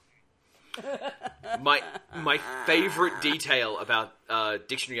My favorite detail about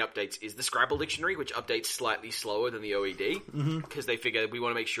dictionary updates is the Scrabble dictionary, which updates slightly slower than the OED, because they figure we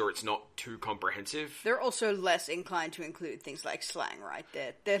want to make sure it's not too comprehensive. They're also less inclined to include things like slang, right?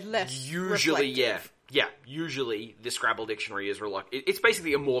 They're less Usually, reflective. yeah. Usually, the Scrabble dictionary is it's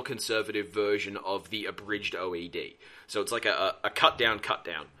basically a more conservative version of the abridged OED. So it's like a cut down.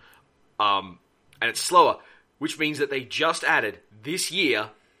 And it's slower, which means that they just added, this year,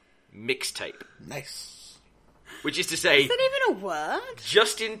 mixtape. Nice. Which is to say... Is that even a word?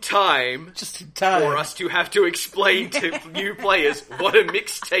 Just in time for us to have to explain to new players what a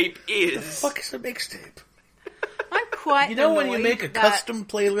mixtape is. The fuck is a mixtape? I'm quite You know when you annoyed make a that- custom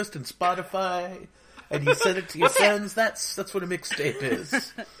playlist in Spotify and you send it to your friends? That's what a mixtape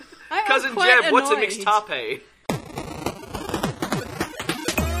is. I'm Cousin quite Jeb, what's a annoyed. mixtape?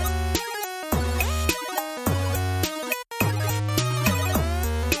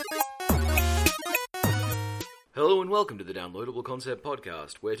 Hello and welcome to the Downloadable Concept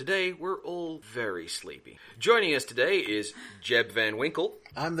Podcast, where today we're all very sleepy. Joining us today is Jeb Van Winkle.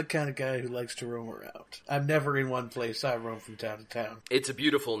 I'm the kind of guy who likes to roam around. I'm never in one place. I roam from town to town. It's a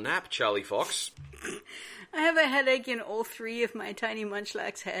beautiful nap, Charlie Fox. I have a headache in all three of my tiny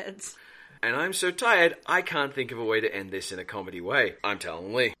Munchlax heads. And I'm so tired, I can't think of a way to end this in a comedy way. I'm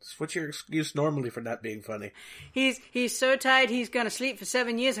Talon Lee. What's your excuse normally for not being funny? He's so tired he's gonna sleep for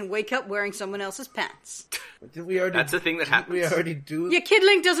 7 years and wake up wearing someone else's pants. Did we already? That's a thing that happens. We already do. Yeah, Kid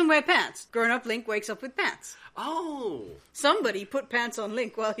Link doesn't wear pants. Grown-up Link wakes up with pants. Oh, Somebody put pants on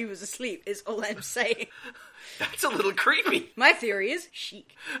Link while he was asleep, is all I'm saying. that's a little creepy. My theory is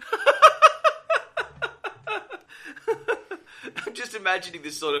chic. I'm just imagining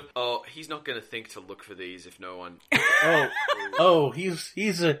this sort of, he's not going to think to look for these if no one...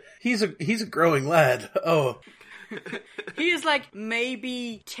 He's a growing lad. Oh. He is like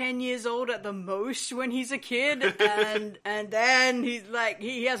maybe 10 years old at the most when he's a kid, and then he's like,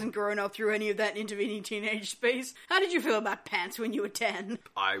 he hasn't grown up through any of that intervening teenage space. How did you feel about pants when you were 10?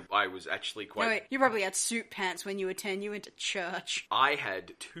 I was actually quite... No, wait, you probably had suit pants when you were 10. You went to church. I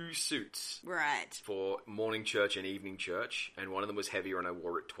had 2 suits. Right. For morning church and evening church, and one of them was heavier and I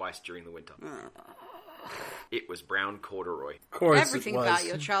wore it twice during the winter. It was brown corduroy. Of course Everything it was. about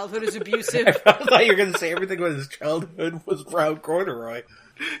your childhood is abusive. I thought you were going to say everything about his childhood was brown corduroy.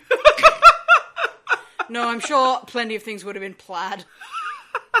 No, I'm sure plenty of things would have been plaid.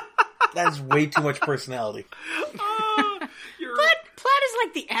 That's way too much personality. Plaid is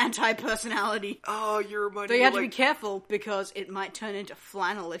like the anti-personality. Oh, you're reminding So me you have to like... be careful because it might turn into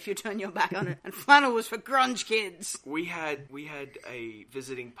flannel if you turn your back on it. And flannel was for grunge kids. We had a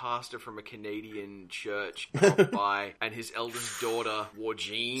visiting pastor from a Canadian church come by, and his eldest daughter wore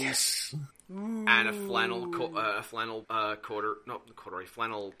jeans. Yes. And a flannel flannel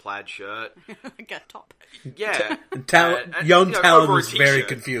plaid shirt. Like a top. Yeah. Young Talon over a was very t-shirt.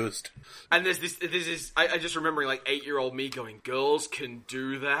 confused. And there's this is I just remembering like 8-year-old me going, girls can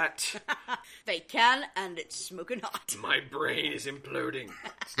do that? They can, and it's smoking hot. My brain is imploding.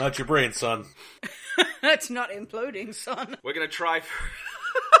 It's not your brain, son. It's not imploding, son. We're gonna try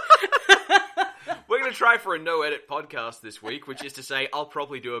for a no-edit podcast this week, which is to say, I'll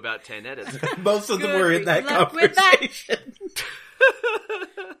probably do about 10 edits. Most of them were in that Good luck with that. conversation.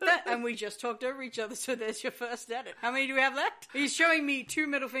 And we just talked over each other, so there's your first edit. How many do we have left? He's showing me 2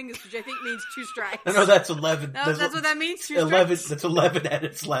 middle fingers, which I think means 2 strikes. No, that's 11. No, that's what that means? 2 11. strikes? That's 11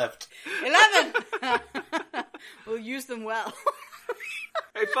 edits left. 11! We'll use them well.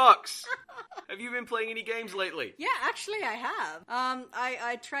 Hey, Fox, have you been playing any games lately? Yeah, actually I have.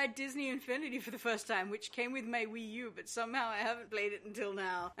 I tried Disney Infinity for the first time, which came with my Wii U, but somehow I haven't played it until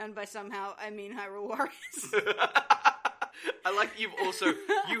now. And by somehow, I mean Hyrule Warriors. I like that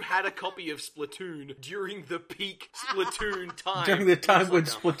you had a copy of Splatoon during the peak Splatoon time. During the time when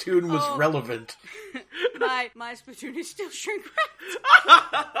Splatoon was relevant. My Splatoon is still shrink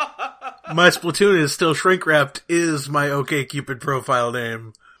wrapped. My Splatoon is still shrink wrapped is my OkCupid profile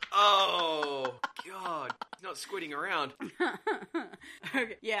name. Oh, God. He's not squinting around.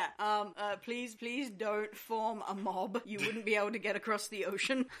 Okay, yeah, please don't form a mob. You wouldn't be able to get across the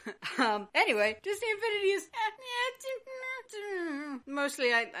ocean. Anyway, Disney Infinity is...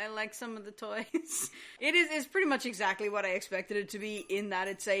 Mostly I like some of the toys. It's pretty much exactly what I expected it to be, in that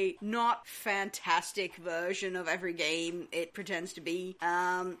it's a not fantastic version of every game it pretends to be.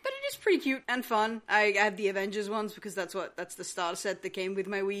 But it is pretty cute and fun. I had the Avengers ones because that's the starter set that came with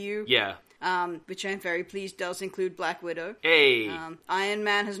my Wii U. Yeah. Which I'm very pleased does include Black Widow. Hey. Iron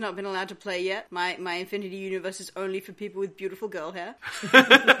Man has not been allowed to play yet. My Infinity Universe is only for people with beautiful girl hair.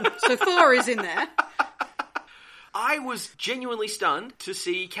 So Thor is in there. I was genuinely stunned to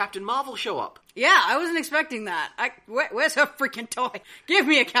see Captain Marvel show up. Yeah, I wasn't expecting that. Where's her freaking toy? Give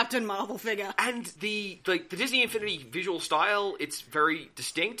me a Captain Marvel figure. And the Disney Infinity visual style, it's very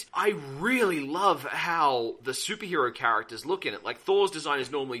distinct. I really love how the superhero characters look in it. Like, Thor's design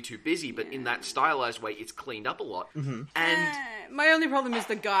is normally too busy, but in that stylized way, it's cleaned up a lot. Mm-hmm. And my only problem is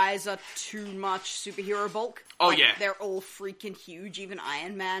the guys are too much superhero bulk. Oh, like, yeah. They're all freaking huge. Even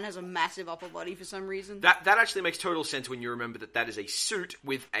Iron Man has a massive upper body for some reason. that actually makes total sense when you remember that is a suit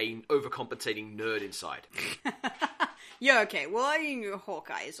with an overcompensating nerd inside. Yeah, okay. Well, I mean,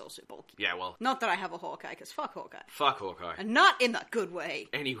 Hawkeye is also bulky. Yeah, well. Not that I have a Hawkeye, because fuck Hawkeye. Fuck Hawkeye. And not in the good way.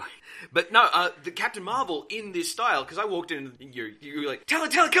 Anyway. But no, the Captain Marvel in this style, because I walked in and you're like, tell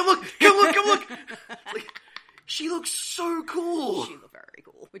her, come look! Like, she looks so cool! She looked very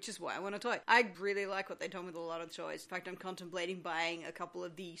cool, which is why I want a toy. I really like what they've done with a lot of toys. In fact, I'm contemplating buying a couple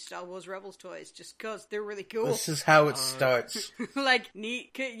of the Star Wars Rebels toys, just because they're really cool. This is how it starts. Like,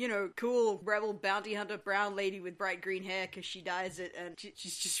 neat, cool Rebel bounty hunter brown lady with bright green hair, because she dyes it, and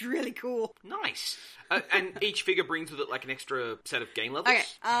she's just really cool. Nice. And each figure brings with it, like, an extra set of game levels? Okay,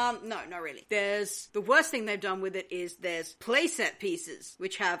 no, not really. The worst thing they've done with it is there's playset pieces,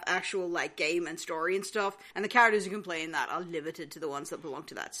 which have actual, like, game and story and stuff, and the characters you can play in that are limited to the ones that belong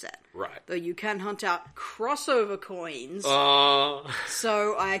to that set. Right. Though you can hunt out crossover coins,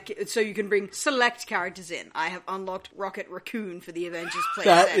 so you can bring select characters in. I have unlocked Rocket Raccoon for the Avengers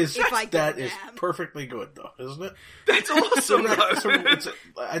playset. That is perfectly good, though, isn't it? That's awesome, though.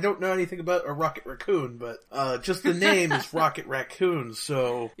 I don't know anything about a Rocket Raccoon, but just the name is Rocket Raccoon,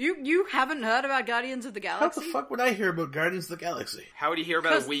 so... You haven't heard about Guardians of the Galaxy? How the fuck would I hear about Guardians of the Galaxy? How would you hear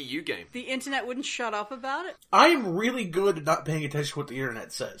about a Wii U game? The internet wouldn't shut up about it. I'm really good at not paying attention to what the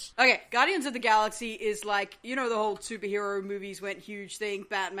internet says. Okay, Guardians of the Galaxy is like, the whole superhero movies went huge thing,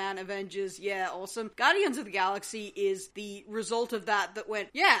 Batman, Avengers, yeah, awesome. Guardians of the Galaxy is the result of that went,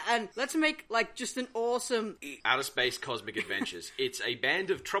 yeah, and let's make, like, just an awesome... Outer Space Cosmic Adventures. It's a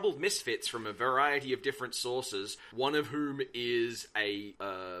band of troubled misfits from a variety of different sources, one of whom is a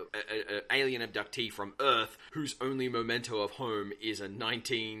alien abductee from Earth, whose only memento of home is a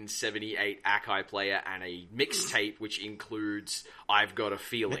 1978 Akai player and a mixtape, which includes I've Got a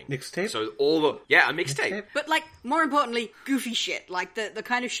Feeling. Mixtape? So a mixtape. But, like, more importantly, goofy shit. Like, the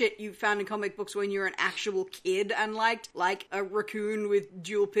kind of shit you found in comic books when you're an actual kid and liked. Like, a raccoon with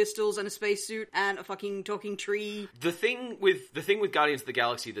dual pistols and a spacesuit and a fucking talking tree. The thing with Guardians of the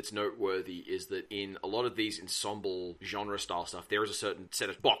Galaxy that's noteworthy is that in a lot of these ensemble genre style stuff, there is a certain set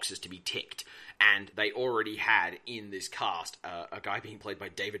of boxes to be ticked. And they already had in this cast a guy being played by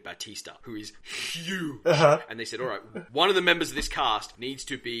David Bautista, who is huge. Uh-huh. And they said, all right, one of the members of this cast needs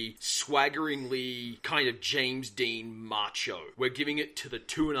to be swaggeringly kind of James Dean macho. We're giving it to the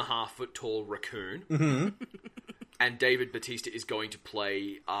 2.5-foot tall raccoon. Mm-hmm. And David Bautista is going to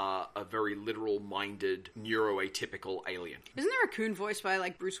play a very literal-minded, neuroatypical alien. Isn't the raccoon voiced by,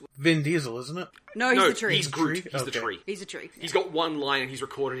 like, Bruce Willis? Vin Diesel, isn't it? No, he's the tree. He's Groot. He's the tree. He's a tree. He's got one line and he's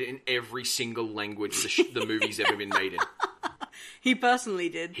recorded it in every single language the movie's ever been made in. He personally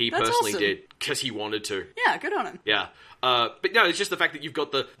did. That's personally awesome. Did, because he wanted to. Yeah, good on him. Yeah. But no, it's just the fact that you've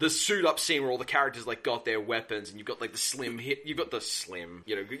got the suit up scene where all the characters like got their weapons, and you've got like the slim hit. You've got the slim,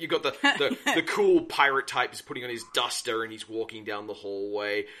 you've got the cool pirate type is putting on his duster and he's walking down the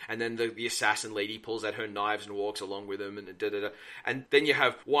hallway, and then the assassin lady pulls out her knives and walks along with him, and and then you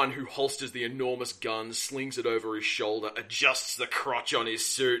have one who holsters the enormous gun, slings it over his shoulder, adjusts the crotch on his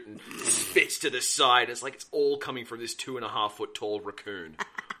suit, and spits to the side. It's like it's all coming from this 2.5-foot tall raccoon.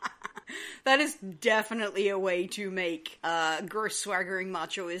 That is definitely a way to make gross swaggering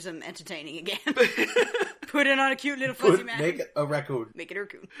machoism entertaining again. Put it on a cute little fuzzy man. Make it a raccoon. Make it a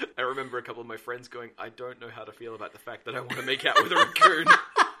raccoon. I remember a couple of my friends going, I don't know how to feel about the fact that I want to make out with a raccoon.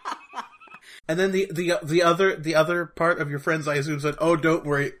 And then the other part of your friends, I assume, said, "Oh, don't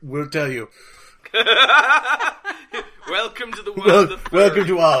worry, we'll tell you." Welcome to the world of furry. Welcome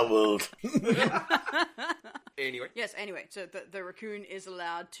to our world. Anyway. Yes, anyway. So the raccoon is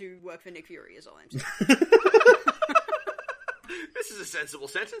allowed to work for Nick Fury, is all I'm saying. This is a sensible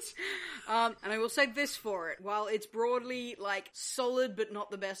sentence. And I will say this for it. While it's broadly, like, solid but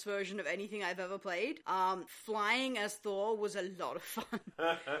not the best version of anything I've ever played, flying as Thor was a lot of fun.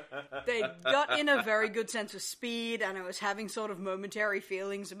 They got in a very good sense of speed, and I was having sort of momentary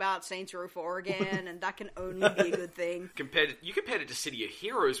feelings about Saints Row 4 again, and that can only be a good thing. You compared it to City of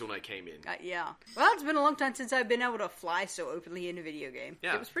Heroes when I came in. Yeah. Well, it's been a long time since I've been able to fly so openly in a video game.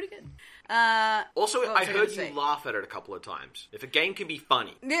 Yeah. It was pretty good. Also, what was I heard gonna say? you laugh at it a couple of times. If a game can be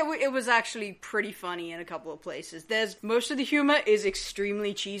funny. It was actually pretty funny in a couple of places. Most of the humor is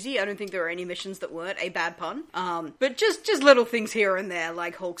extremely cheesy. I don't think there were any missions that weren't a bad pun. But just little things here and there,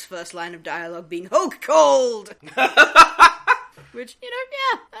 like Hulk's first line of dialogue being Hulk cold! Which,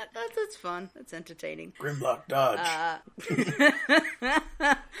 yeah, that's fun. That's entertaining. Grimlock Dodge.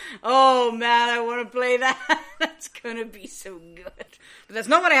 Oh man, I want to play that. That's gonna be so good. But that's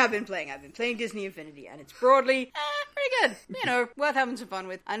not what I have been playing. I've been playing Disney Infinity, and it's broadly pretty good. Worth having some fun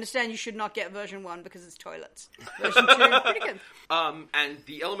with. I understand you should not get version 1 because it's toilets. Version 2, pretty good. And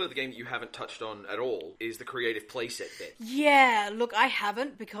the element of the game that you haven't touched on at all is the creative playset bit. Yeah, look, I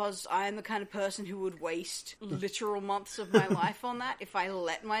haven't because I'm the kind of person who would waste literal months of my life on that if I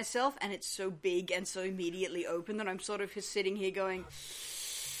let myself, and it's so big and so immediately open that I'm sort of just sitting here going,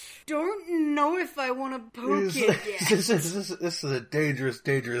 don't know if I want to poke it yet. This is a dangerous,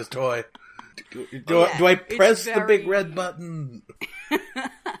 dangerous toy. Do I press the big red button?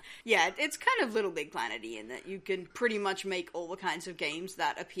 Yeah, it's kind of Little Big Planet-y in that you can pretty much make all the kinds of games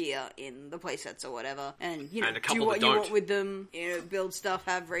that appear in the playsets or whatever, and do what you want with them. Build stuff,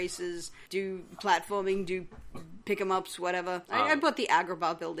 have races, do platforming, do pick-em-ups, whatever. I bought the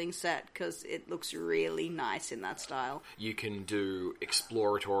Agrabah building set because it looks really nice in that style. You can do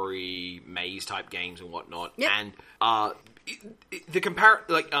exploratory maze-type games and whatnot, yep. And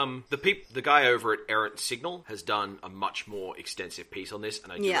the guy over at Errant Signal has done a much more extensive piece on this,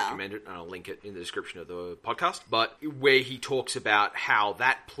 and I do recommend it, and I'll link it in the description of the podcast. But where he talks about how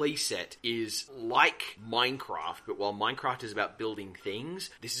that playset is like Minecraft, but while Minecraft is about building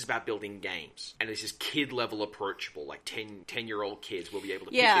things, this is about building games, and this is kid-level approachable. Like 10-year-old kids will be able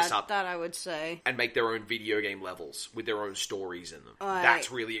to pick this up, that I would say, and make their own video game levels with their own stories in them.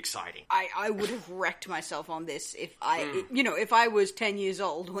 That's really exciting. I would have wrecked myself on this if if I was 10 years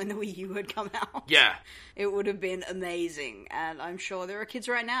old when the Wii U had come out. Yeah. It would have been amazing. And I'm sure there are kids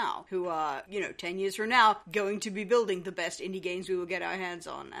right now who are, 10 years from now, going to be building the best indie games we will get our hands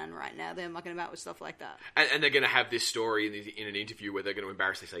on. And right now they're mucking about with stuff like that. And they're going to have this story in an interview where they're going to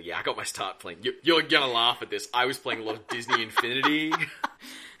embarrassingly say, yeah, I got my start playing. You're going to laugh at this. I was playing a lot of Disney Infinity.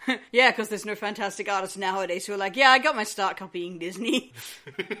 Yeah, because there's no fantastic artists nowadays who are like, yeah, I got my start copying Disney.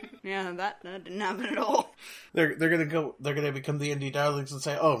 Yeah, that didn't happen at all. They're gonna become the indie darlings and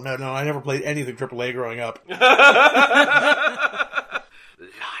say, oh, no, I never played anything AAA growing up.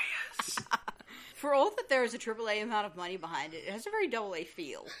 For all that there is a AAA amount of money behind it, it has a very AA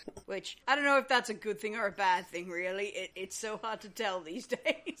feel. Which, I don't know if that's a good thing or a bad thing, really. It's so hard to tell these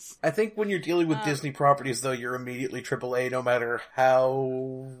days. I think when you're dealing with Disney properties, though, you're immediately AAA no matter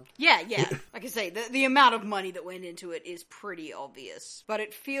how... Yeah. Like I say, the amount of money that went into it is pretty obvious. But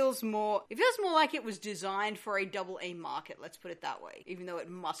it feels more like it was designed for a AA market, let's put it that way. Even though it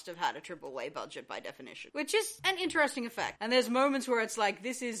must have had a AAA budget by definition. Which is an interesting effect. And there's moments where it's like,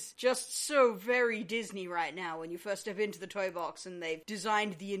 this is just so very Disney right now when you first step into the toy box and they've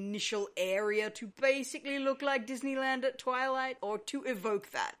designed the initial area to basically look like Disneyland at Twilight, or to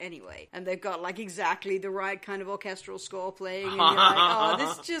evoke that anyway. And they've got like exactly the right kind of orchestral score playing, and you're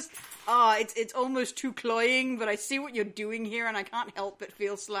like, it's almost too cloying, but I see what you're doing here and I can't help but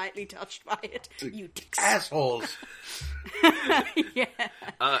feel slightly touched by it. You dicks. Assholes. Yeah.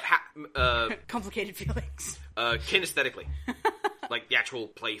 Complicated feelings. Kinesthetically. Like the actual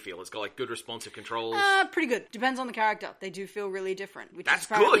play feel. It's got like good responsive controls. Pretty good. Depends on the character. They do feel really different, which That's is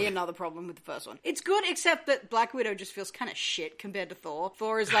apparently good. Another problem with the first one. It's good, except that Black Widow just feels kind of shit compared to Thor.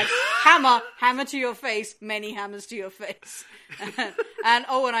 Thor is like, hammer to your face, many hammers to your face. and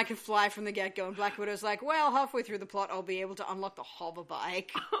I can fly from the get-go. And Black Widow's like, well, halfway through the plot, I'll be able to unlock the hover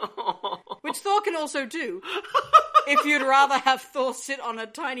bike. Which Thor can also do. If you'd rather have Thor sit on a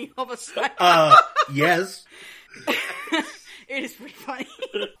tiny hover cycle. Yes. It is pretty funny.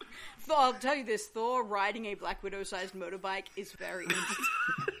 I'll tell you this, Thor riding a Black Widow-sized motorbike is very interesting.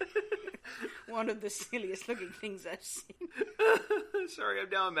 One of the silliest looking things I've seen. Sorry, I'm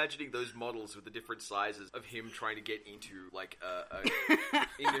now imagining those models with the different sizes of him trying to get into, like,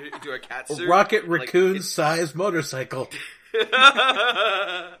 into a cat suit. A rocket raccoon-sized motorcycle.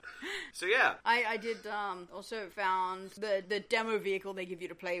 So yeah. I did also found the demo vehicle they give you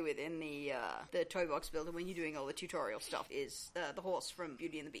to play with in the toy box builder when you're doing all the tutorial stuff is the horse from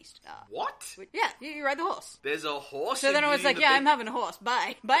Beauty and the Beast. What? Yeah, you ride the horse. There's a horse. So then I was like, yeah, I'm having a horse.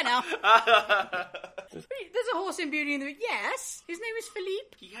 Bye now. There's a horse in Beauty and the Beast. Yes, his name is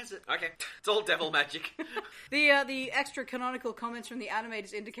Philippe. He has it. Okay, it's all devil magic. The extra canonical comments from the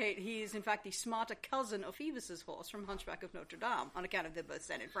animators indicate he is in fact the smarter cousin of Phoebus's horse from Hunchback of Notre Dame, on account of they're both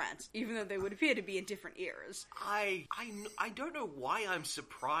set in France, even though they would appear to be in different eras. I don't know why I'm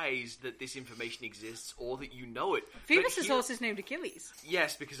surprised that this information exists or that you know it. Phoebus's horse is named Achilles.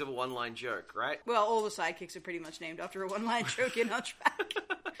 Yes, because of a one-line joke, right? Well, all the sidekicks are pretty much named after a one-line joke in Hunchback.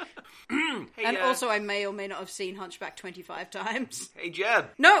 Hey, And also, I may or may not have seen Hunchback 25 times. Hey, Jeb.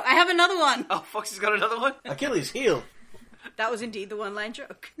 No, I have another one! Oh, Foxy's got another one? Achilles' heel. That was indeed the one-line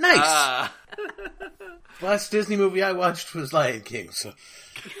joke. Nice! Last Disney movie I watched was Lion King, so...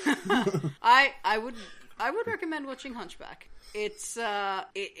 I would recommend watching Hunchback. It's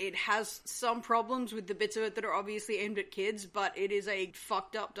it has some problems with the bits of it that are obviously aimed at kids, but it is a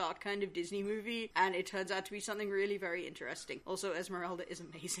fucked up dark kind of Disney movie, and it turns out to be something really very interesting. Also, Esmeralda is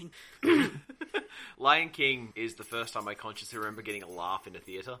amazing. Lion King is the first time I consciously remember getting a laugh in a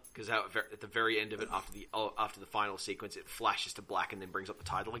theatre, because at the very end of it, after the final sequence, it flashes to black and then brings up the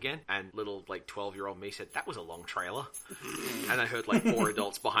title again, and little 12-year-old me said, "That was a long trailer," and I heard 4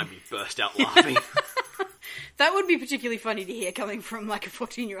 adults behind me burst out laughing. That would be particularly funny to hear coming from a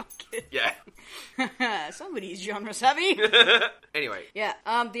 14-year-old kid. Yeah. Somebody's genre savvy. Anyway. Yeah,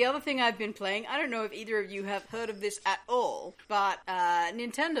 the other thing I've been playing, I don't know if either of you have heard of this at all, but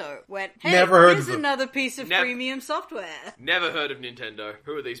Nintendo went, hey, Never heard here's of them. another piece of premium software. Never heard of Nintendo.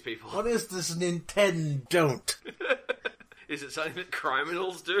 Who are these people? What is this Nintendo? Is it something that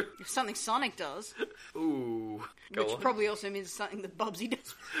criminals do? If something Sonic does. Ooh. Go Which on. probably also means something that Bubsy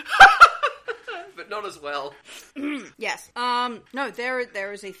does. But not as well. Yes. No,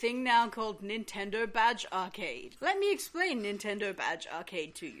 there is a thing now called Nintendo Badge Arcade. Let me explain Nintendo Badge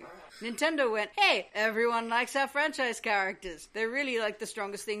Arcade to you. Nintendo went, hey, everyone likes our franchise characters. They're really the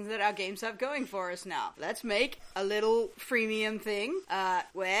strongest things that our games have going for us now. Let's make a little freemium thing,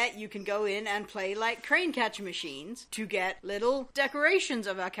 where you can go in and play crane catcher machines to get little decorations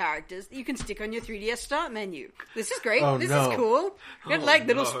of our characters that you can stick on your 3DS start menu. This is great. Oh, this no. is cool. You get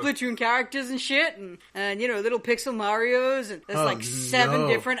little no. Splatoon characters and shit, and little Pixel Marios, and there's 7 no.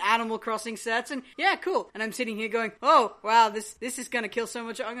 different Animal Crossing sets, and yeah, cool. And I'm sitting here going, oh, wow, this is gonna kill so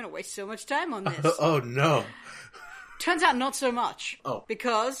much, I'm gonna waste so much time on this. Oh no. Turns out not so much. Oh.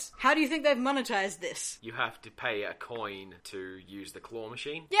 Because, how do you think they've monetized this? You have to pay a coin to use the claw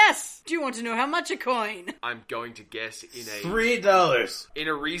machine. Yes! Do you want to know how much a coin? I'm going to guess in $3.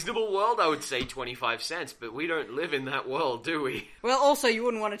 a reasonable world, I would say 25 cents, but we don't live in that world, do we? Well, also, you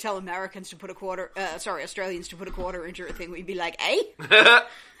wouldn't want to tell Americans to put Australians to put a quarter into a thing. We'd be like, eh?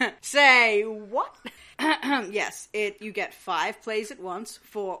 Say, what? Yes, you get 5 plays at once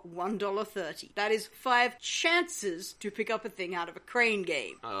for $1.30. That is 5 chances to pick up a thing out of a crane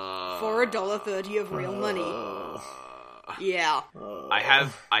game for $1.30 of real money. Yeah. I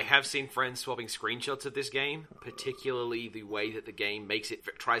have seen friends swapping screenshots of this game, particularly the way that the game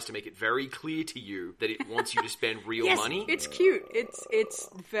tries to make it very clear to you that it wants you to spend real Yes, money. it's cute. It's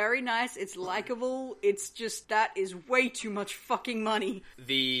very nice. It's likable. It's just that is way too much fucking money.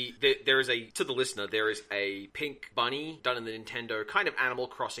 There is to the listener, there is a pink bunny done in the Nintendo kind of Animal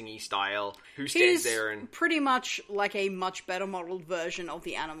Crossing-y style who stands He's there and pretty much like a much better modeled version of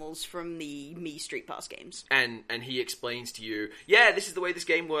the animals from the Mii Street Pass games. and he explains to you, yeah, this is the way this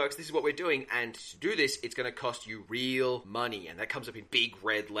game works, this is what we're doing, and to do this, it's going to cost you real money, and that comes up in big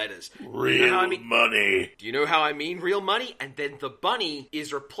red letters. Real money. Do you know how I mean real money? And then the bunny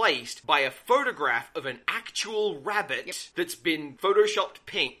is replaced by a photograph of an actual rabbit that's been photoshopped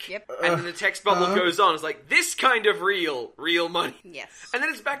pink. Yep. And then the text bubble goes on. It's like, this kind of real money. Yes. And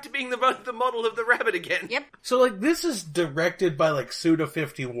then it's back to being the model of the rabbit again. Yep. So, this is directed by,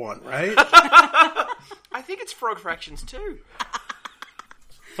 Suda51, right? I think it's Frog Fractions too.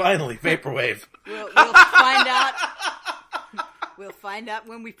 Finally, Vaporwave. We'll find out. We'll find out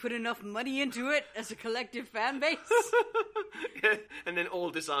when we put enough money into it as a collective fan base. And then all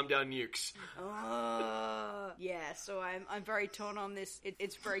disarm down nukes. Yeah, so I'm very torn on this.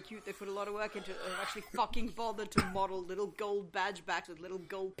 It's very cute. They put a lot of work into it. They've actually fucking bothered to model little gold badge backs with little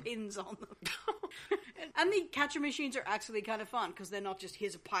gold pins on them. And the catcher machines are actually kind of fun, because they're not just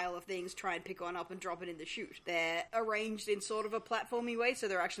here's a pile of things, try and pick one up and drop it in the chute. They're arranged in sort of a platformy way, so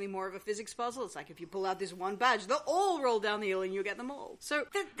they're actually more of a physics puzzle. It's like if you pull out this one badge, they'll all roll down the hill and you'll get them all. So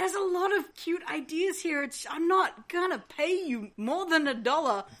there's a lot of cute ideas here. I'm not gonna pay you more than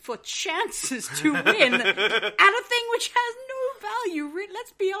 $1 for chances to win at a thing which has no value.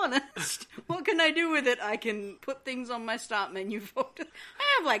 Let's be honest. What can I do with it? I can put things on my start menu for it. I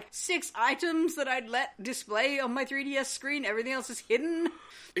have like 6 items that I'd let display on my 3DS screen. Everything else is hidden.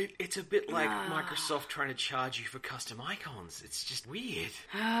 It's a bit like Microsoft trying to charge you for custom icons. It's just weird.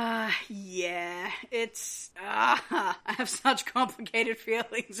 Yeah. It's... I have such complicated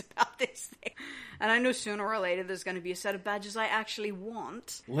feelings about this thing. And I know sooner or later there's going to be a set of badges I actually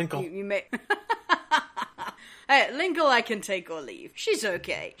want. Linkle. You may... Hey, Linkle I can take or leave. She's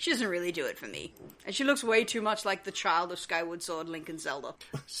okay. She doesn't really do it for me. And she looks way too much like the child of Skyward Sword, Link and Zelda.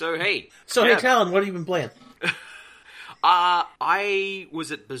 So, hey. Hey, Talon, what have you been playing? I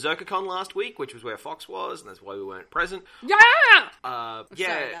was at BerserkerCon last week, which was where Fox was, and that's why we weren't present. Yeah! Yeah.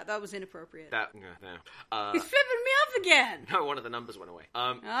 Sorry, that was inappropriate. No. He's flipping me off again! No, one of the numbers went away.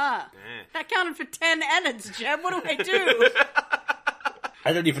 That counted for 10 edits, Jeb. What do I do?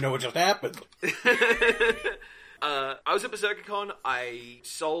 I don't even know what just happened. I was at BerserkerCon. I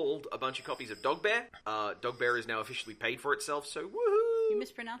sold a bunch of copies of Dogbear. Dogbear is now officially paid for itself, so woohoo! You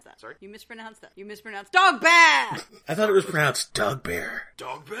mispronounced that. Sorry? You mispronounced that. You mispronounced Dogbear! I thought it was pronounced Dogbear.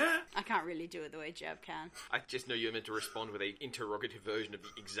 Dogbear? I can't really do it the way Jeb can. I just know you're meant to respond with a interrogative version of the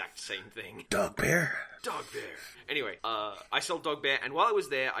exact same thing. Dogbear? Dogbear. Anyway, I sold Dogbear, and while I was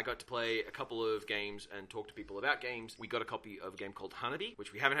there, I got to play a couple of games and talk to people about games. We got a copy of a game called Honeybee,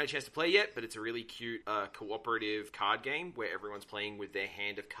 which we haven't had a chance to play yet, but it's a really cute cooperative card game where everyone's playing with their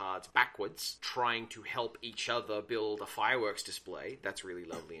hand of cards backwards, trying to help each other build a fireworks display. That's really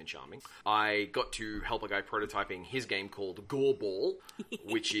lovely and charming. I got to help a guy prototyping his game called Goreball,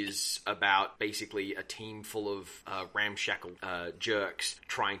 which is about basically a team full of ramshackle jerks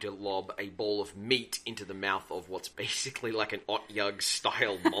trying to lob a ball of meat into the mouth of what's basically like an Otyug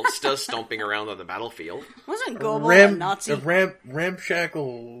style monster stomping around on the battlefield. Wasn't Goreball a Nazi? A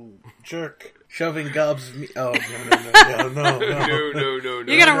ramshackle jerk shoving gobs of meat. Oh, no. No.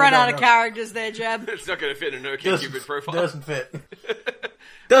 You're gonna run out of characters there, Jeb. It's not gonna fit in an OkCupid profile. Doesn't fit.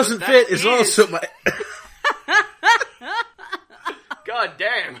 Doesn't fit is also my... God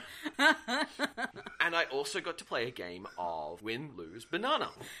damn. And I also got to play a game of Win, Lose, Banana.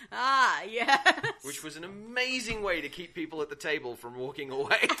 Ah, yes. Which was an amazing way to keep people at the table from walking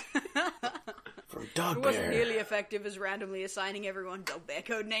away. From Dogbear. It wasn't nearly effective as randomly assigning everyone Dogbear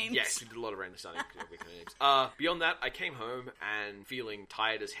code names. Yes, we did a lot of random assigning Dogbear code names. Beyond that, I came home and feeling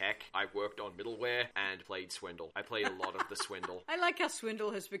tired as heck. I worked on middleware and played Swindle. I played a lot of the Swindle. I like how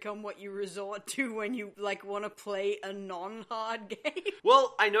Swindle has become what you resort to when you, want to play a non-hard game.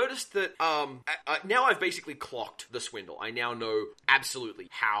 Well, I noticed that, now I've basically clocked the Swindle. I now know absolutely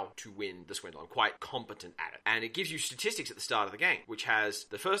how to win the Swindle. I'm quite competent at it. And it gives you statistics at the start of the game, which has,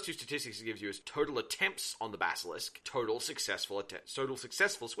 the first 2 statistics it gives you is total attempts on the Basilisk, total successful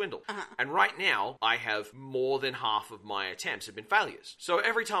Swindle. Uh-huh. And right now, I have more than half of my attempts have been failures. So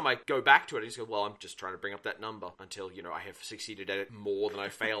every time I go back to it, I just go, well, I'm just trying to bring up that number until, I have succeeded at it more than I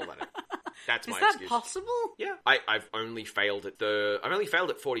failed at it. That's my excuse. Is that possible? Yeah. I've only failed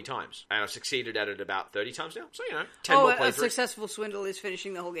it 40 times, and I've succeeded at it about 30 times now. So, 10 more playthroughs. A successful Swindle is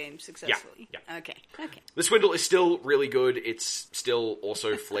finishing the whole game successfully. Yeah. Okay. The Swindle is still really good. It's still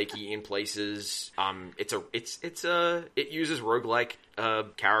also flaky in places. It uses roguelike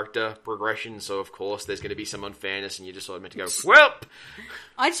character progression, so of course there's going to be some unfairness, and you're just sort of meant to go, well!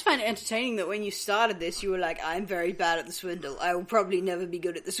 I just find it entertaining that when you started this, you were like, I'm very bad at the Swindle. I will probably never be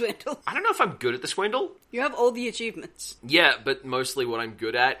good at the Swindle. I don't know if I'm good at the Swindle. You have all the achievements. Yeah, but mostly what I'm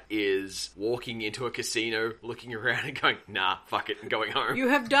good at is walking into a casino, looking around and going, nah, fuck it, and going home. You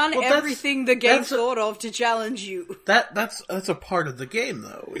have done everything the game thought of to challenge you. That's a part of the game,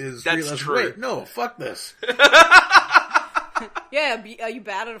 though. That's true. Wait, no, fuck this. Yeah, are you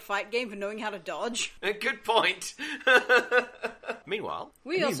bad at a fight game for knowing how to dodge? Good point. Meanwhile,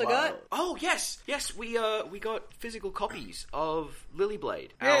 we also got... Oh, yes, we got physical copies of Lilyblade.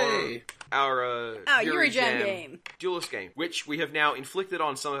 Hey! Our Yuri Jam game. Duelist game, which we have now inflicted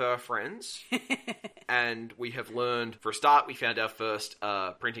on some of our friends. And we have learned, for a start, we found our first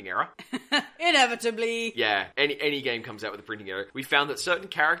printing error. Inevitably. Yeah, any game comes out with a printing error. We found that certain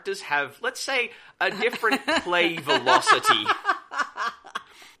characters have, let's say, a different play velocity.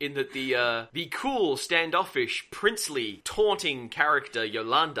 in that the cool, standoffish, princely, taunting character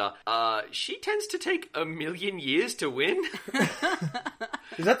Yolanda, she tends to take 1,000,000 years to win.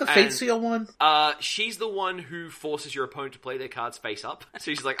 Is that the Fate Seal one? She's the one who forces your opponent to play their cards face up.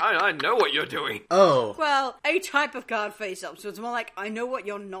 So she's like, I know what you're doing. Oh. Well, a type of card face up, so it's more like, I know what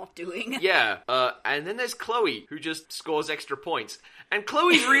you're not doing. Yeah, and then there's Chloe, who just scores extra points. And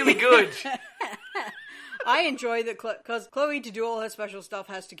Chloe's really good. I enjoy that because Chloe, to do all her special stuff,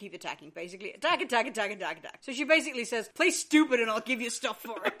 has to keep attacking, basically. Attack. So she basically says, play stupid and I'll give you stuff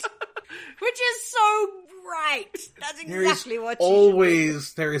for it. Which is so right. That's exactly what she should do.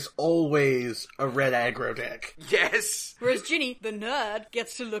 There is always a red aggro deck. Yes. Whereas Ginny, the nerd,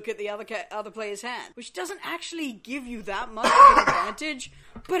 gets to look at the other player's hand, which doesn't actually give you that much of an advantage,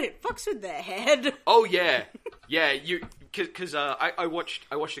 but it fucks with their head. Oh, yeah. Yeah, because I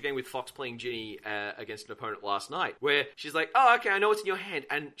watched a game with Fox playing Ginny against an opponent last night, where she's like, oh, okay, I know what's in your hand,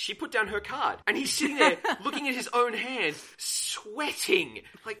 and she put down her card, and he's sitting there looking at his own hand, sweating.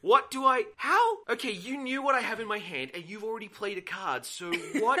 Like, how? Okay, you knew what I have in my hand, and you've already played a card, so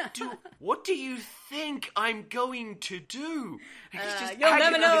what do you think I'm going to do? And he's just you'll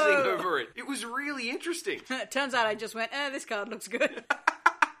never agonizing know. over it. It was really interesting. Turns out I just went, this card looks good.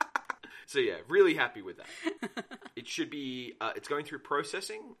 So yeah, really happy with that. It should be, it's going through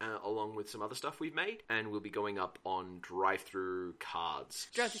processing, along with some other stuff we've made, and we'll be going up on drive-through cards.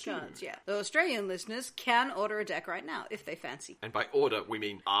 Drive-through cards, yeah. The Australian listeners can order a deck right now, if they fancy. And by order, we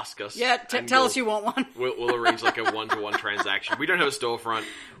mean ask us. Yeah, tell us you want one. We'll arrange like a one-to-one transaction. We don't have a storefront.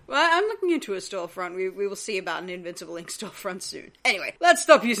 Well, I'm looking into a storefront. We will see about an Invincible Ink storefront soon. Anyway, let's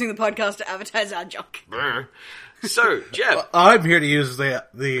stop using the podcast to advertise our junk. So, Jeb. I'm here to use the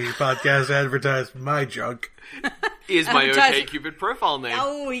podcast to advertise my junk. Is my OkCupid profile name.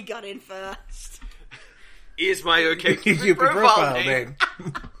 Oh, he got in first. Is my OkCupid profile name.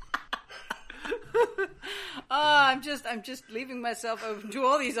 I'm just leaving myself open to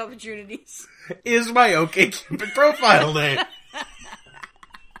all these opportunities. Is my OkCupid profile name.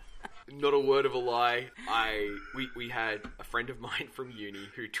 Not a word of a lie. We had a friend of mine from uni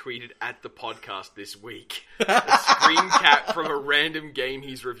who tweeted at the podcast this week a screen cap from a random game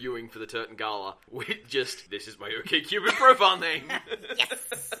he's reviewing for the Turton Gala with just, this is my OkCupid profile name.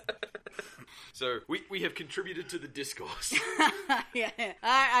 Yes. So, we have contributed to the discourse. Yeah,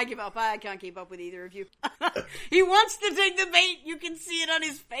 I give up. I can't keep up with either of you. He wants to take the bait. You can see it on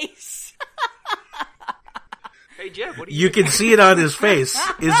his face. Hey, Jeb, what do you can see it on his face.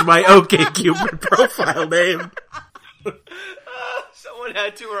 Is my OkCupid profile name. Someone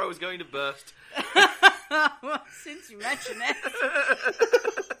had to, or I was going to burst. Well, since you mentioned it.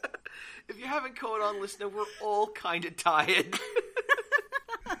 If you haven't caught on, listener, we're all kind of tired.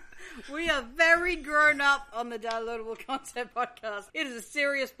 We are very grown up on the Downloadable Concept Podcast. It is a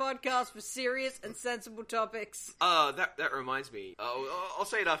serious podcast for serious and sensible topics. That reminds me. I'll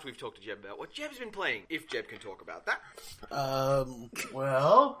say it after we've talked to Jeb about what Jeb's been playing, if Jeb can talk about that.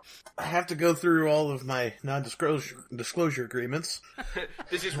 Well, I have to go through all of my non-disclosure agreements.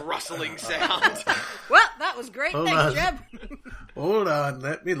 This is rustling sound. Well, that was great. Hold Thanks, on. Jeb. Hold on,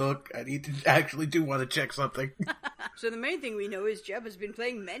 let me look. I actually do want to check something. So the main thing we know is Jeb has been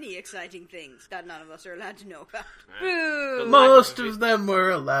playing many exciting things that none of us are allowed to know about. Boo! Most of them we're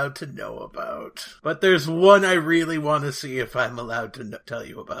allowed to know about. But there's one I really want to see if I'm allowed to tell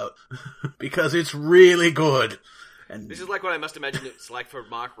you about. Because it's really good. And This is like what I must imagine it's like for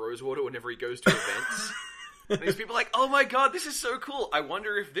Mark Rosewater whenever he goes to events. And these people are like, oh my god, this is so cool. I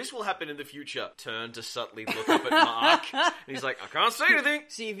wonder if this will happen in the future. Turn to subtly look up at Mark. And he's like, I can't say anything.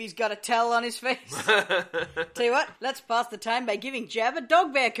 See if he's got a tell on his face. Tell you what, let's pass the time by giving Jeb a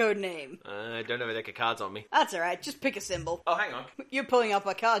dog bear code name. I don't have a deck of cards on me. That's alright, just pick a symbol. Oh, hang on. You're pulling up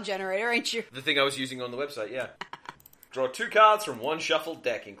a card generator, ain't you? The thing I was using on the website, yeah. Draw 2 cards from one shuffled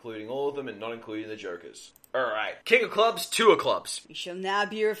deck, including all of them and not including the jokers. Alright. King of clubs, 2 of clubs. We shall now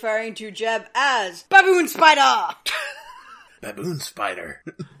be referring to Jeb as Baboon Spider! Baboon Spider.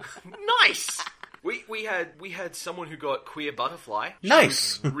 Nice! We had someone who got Queer Butterfly. She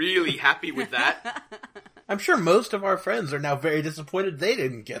Nice. was really happy with that. I'm sure most of our friends are now very disappointed they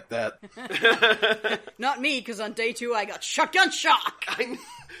didn't get that. Not me, because on day 2 I got Shotgun Shock!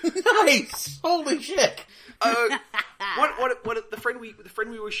 Nice! Holy shit! What the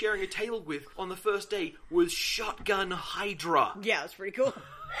friend we were sharing a table with on the first day was Shotgun Hydra. Yeah, it's pretty cool.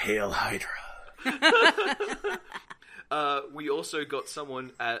 Hail Hydra. We also got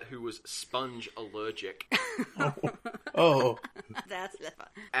someone who was sponge allergic. Oh, That's fun.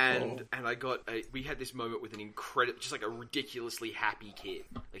 And I got we had this moment with an incredible, just like a ridiculously happy kid.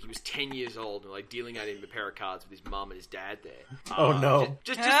 Like he was 10 years old and like dealing out him a pair of cards with his mum and his dad there. Oh no.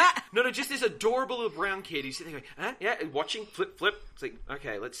 Just this adorable little brown kid. He's sitting there going, yeah, watching, flip. It's like,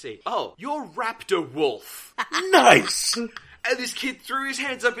 okay, let's see. Oh, you're Raptor Wolf. Nice! And this kid threw his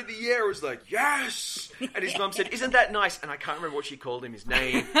hands up in the air and was like, yes! And his mum said, isn't that nice? And I can't remember what she called him, his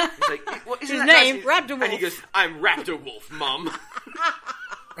name. He's like, well, isn't His that name, nice? Raptor Wolf. And he goes, I'm Raptor Wolf, Mum.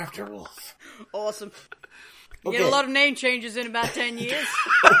 Raptor Wolf. Awesome. You Okay. get a lot of name changes in about 10 years.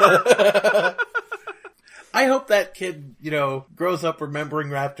 I hope that kid, grows up remembering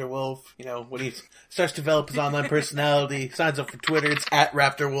Raptor Wolf, when he starts to develop his online personality, signs up for Twitter, it's at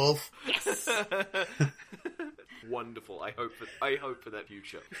Raptor Wolf. Yes. Wonderful. I hope for that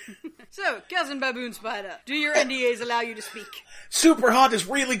future. So, Cousin Baboon Spider, do your NDAs allow you to speak? Super Hot is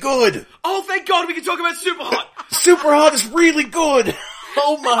really good! Oh, thank God we can talk about Super Hot! Super Hot is really good!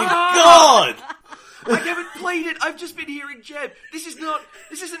 Oh my god! I haven't played it. I've just been hearing Jeb. This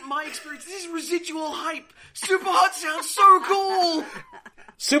isn't my experience. This is residual hype. Super Hot sounds so cool.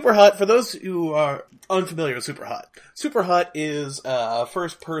 Super Hot, for those who are unfamiliar with Super Hot is a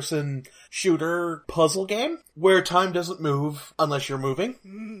first-person shooter puzzle game where time doesn't move unless you're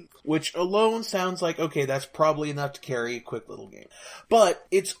moving, which alone sounds like, okay, that's probably enough to carry a quick little game. But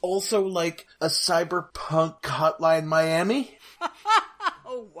it's also like a cyberpunk Hotline Miami.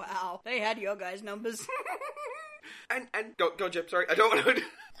 Oh, wow. They had your guys' numbers. And go, Jeb. Sorry, I don't want to.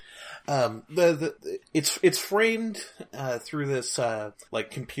 It's framed through this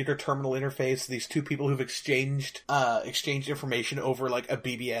like computer terminal interface. These two people who've exchanged information over like a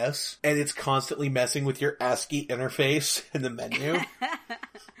BBS, and it's constantly messing with your ASCII interface in the menu.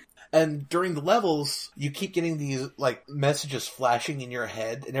 And during the levels, you keep getting these, like, messages flashing in your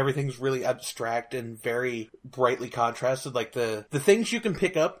head, and everything's really abstract and very brightly contrasted. Like, the things you can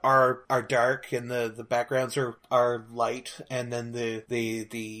pick up are dark, and the backgrounds are light, and then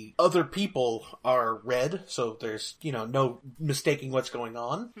the other people are red, so there's, no mistaking what's going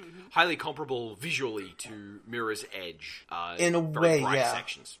on. Highly comparable visually to Mirror's Edge. In a very way, bright yeah.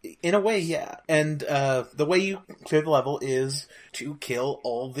 sections. In a way, yeah. And the way you clear the level is to kill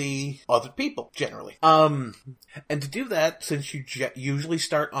all the other people, generally. And to do that, since you usually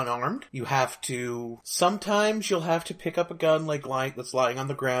start unarmed, you have to... Sometimes you'll have to pick up a gun that's lying on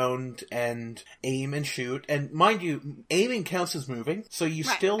the ground and aim and shoot. And mind you, aiming counts as moving, so you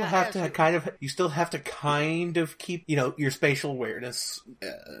still have to kind of keep, your spatial awareness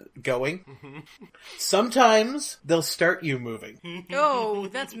going. Sometimes they'll start you moving. Oh,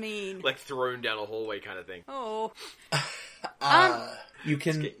 that's mean. Like thrown down a hallway kind of thing. Oh. You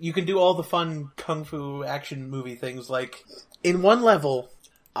can do all the fun kung fu action movie things. Like, in one level,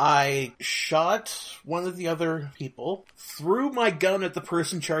 I shot one of the other people, threw my gun at the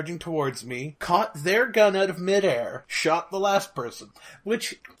person charging towards me, caught their gun out of midair, shot the last person.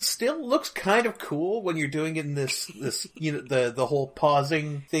 Which still looks kind of cool when you're doing it in this the whole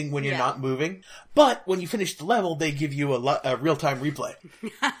pausing thing when you're not moving. But when you finish the level, they give you a real-time replay.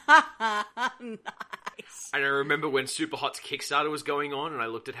 Nice. And I remember when Super Hot's Kickstarter was going on, and I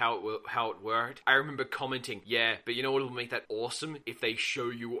looked at how it worked. I remember commenting, "Yeah, but you know what will make that awesome? If they show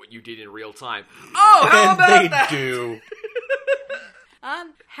you what you did in real time." Oh, how about that? They do.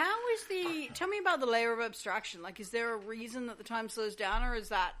 Tell me about the layer of abstraction. Like, is there a reason that the time slows down, or is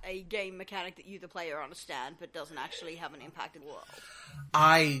that a game mechanic that you, the player, understand, but doesn't actually have an impact in the world?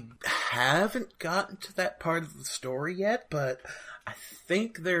 I haven't gotten to that part of the story yet, but I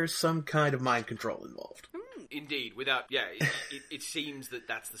think there's some kind of mind control involved. Indeed, it seems that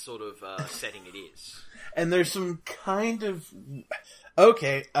that's the sort of setting it is. And there's some kind of...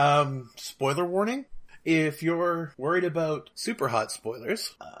 Okay, spoiler warning. If you're worried about Super Hot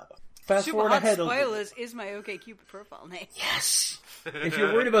spoilers, fast Super forward Hot ahead Spoilers is my OkCupid profile name. Yes! If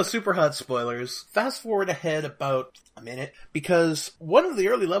you're worried about Super Hot spoilers, fast forward ahead about a minute, because one of the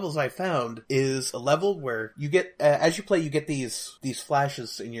early levels I found is a level where you get, as you play, you get these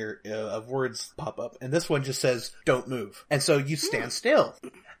flashes in your, of words pop up, and this one just says, "Don't move." And so you stand still.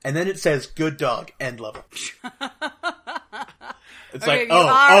 And then it says, "Good dog," end level. It's okay, like, if you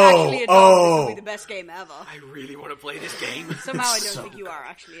are actually a dog, this will be the oh. best game ever. I really want to play this game. Somehow I don't so think you are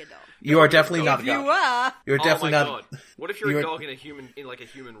actually a dog. You are definitely not a If you dog. are... You're definitely oh my not. God. What if you're you a are- dog in a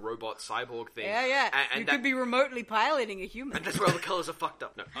human robot cyborg thing? Yeah. And you that, could be remotely piloting a human. and that's where all the colours are fucked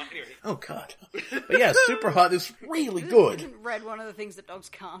up. No. Anyway. Oh god. But yeah, Super Hot is really good. Isn't red one of the things that dogs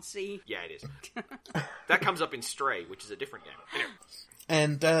can't see? Yeah, it is. That comes up in Stray, which is a different game. Anyway.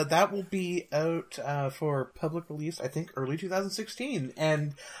 And that will be out for public release, I think, early 2016.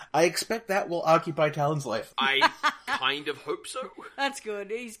 And I expect that will occupy Talon's life. I kind of hope so. That's good.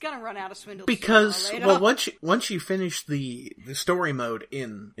 He's gonna run out of swindle Because, sooner or well, later. once you finish the story mode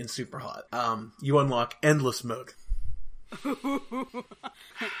in Superhot, you unlock endless mode.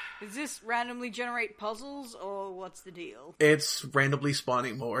 Does this randomly generate puzzles, or what's the deal? It's randomly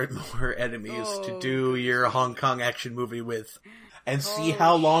spawning more and more enemies to do your Hong Kong action movie with. And see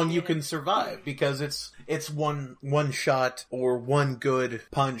how long you can survive, because it's one shot or one good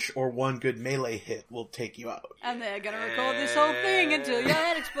punch or one good melee hit will take you out. And they're gonna record this whole thing until your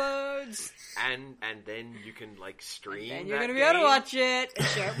head explodes. And then you can like stream. And you're that gonna be able to game. watch it and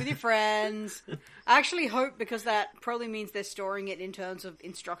share it with your friends. I actually hope, because that probably means they're storing it in terms of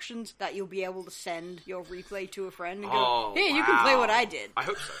instructions, that you'll be able to send your replay to a friend and go, "Here, you can play what I did." I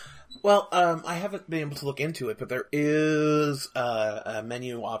hope so. Well, I haven't been able to look into it, but there is a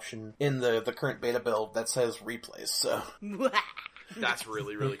menu option in the current beta build that says replays. So, That's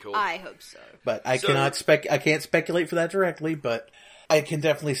really, really cool. I hope so. but I can't speculate for that directly. But I can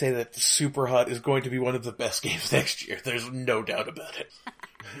definitely say that Superhot is going to be one of the best games next year. There's no doubt about it.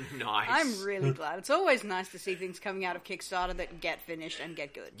 Nice. I'm really glad. It's always nice to see things coming out of Kickstarter that get finished and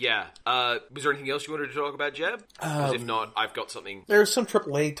get good. Yeah. Was there anything else you wanted to talk about, Jeb? 'Cause if not, I've got something. There's some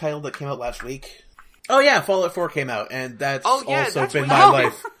AAA title that came out last week. Oh yeah, Fallout 4 came out, and that's that's been what- my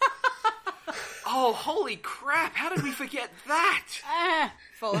life. Oh, holy crap! How did we forget that?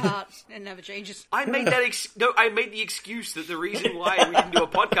 Fallout, it never changes. I made that. I made the excuse that the reason why we didn't do a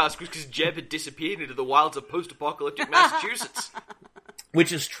podcast was because Jeb had disappeared into the wilds of post-apocalyptic Massachusetts.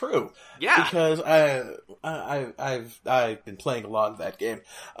 Which is true. Yeah. Because I've been playing a lot of that game.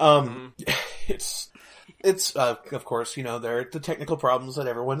 It's of course, you know, there are the technical problems that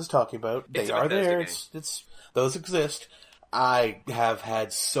everyone is talking about. They It's a are Bethesda there. game. It's those exist. I have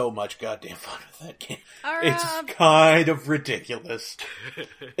had so much goddamn fun with that game. It's kind of ridiculous.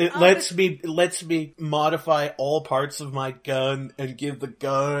 It lets me modify all parts of my gun and give the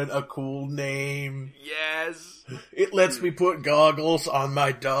gun a cool name. Yes. It lets me put goggles on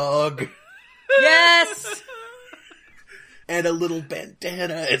my dog. Yes! And a little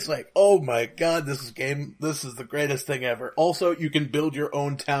bandana. It's like, oh my god, this is the greatest thing ever. Also, you can build your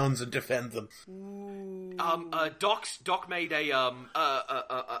own towns and defend them. Doc made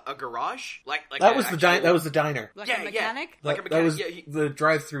a garage like That was the diner. Like a mechanic? Like a That mechanic. was Yeah, the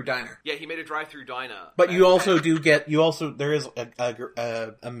drive-through diner. he made a drive-through diner. But you also there is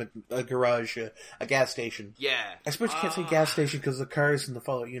a garage, a gas station. Yeah. I suppose you can't say gas station because the cars in the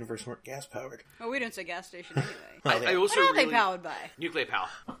Fallout universe weren't gas powered. Well, we don't say gas station anyway. I also What are they really powered by? nuclear power.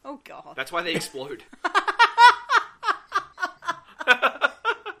 Oh god. That's why they explode.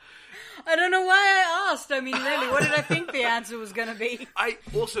 I don't know why I asked. I mean, really, what did I think the answer was going to be?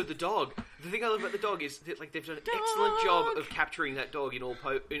 Also the dog. The thing I love about the dog is that they've done an excellent job of capturing that dog in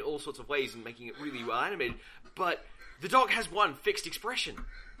all sorts of ways and making it really well animated. But the dog has one fixed expression.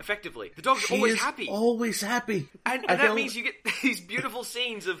 Effectively, the dog's always happy. Always happy. And that means you get these beautiful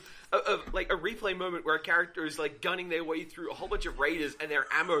scenes of like a replay moment where a character is like gunning their way through a whole bunch of raiders and their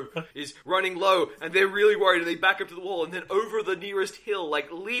ammo is running low and they're really worried and they back up to the wall and then over the nearest hill,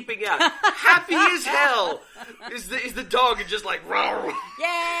 like leaping out, happy as hell, is the dog and just like, rawr.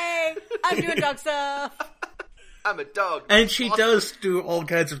 Yay! I'm doing dog stuff. I'm a dog. And she does do all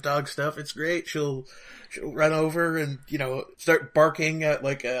kinds of dog stuff. It's great. She'll run over and, you know, start barking at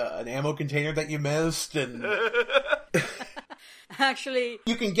like an ammo container that you missed, and Actually,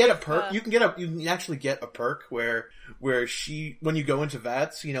 you can get a perk. You can actually get a perk where when you go into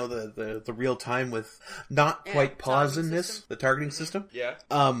VATS, you know, the real time with not quite pausiness, the targeting system. Yeah.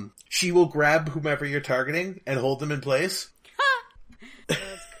 She will grab whomever you're targeting and hold them in place. that's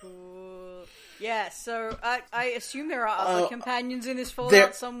cool. Yeah, so I assume there are other companions in this Fallout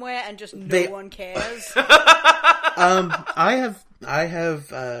there- somewhere, and just no one cares. I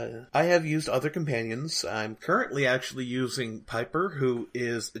have used other companions. I'm currently actually using Piper, who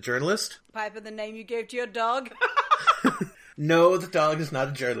is a journalist. Piper, the name you gave to your dog. No, the dog is not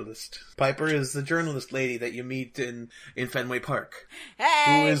a journalist. Piper is the journalist lady that you meet in Fenway Park.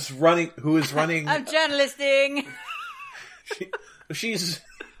 Hey, Who is running I'm journalisting. She's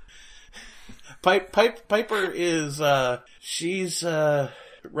Piper is she's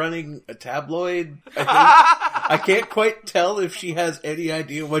running a tabloid. I can't quite tell if she has any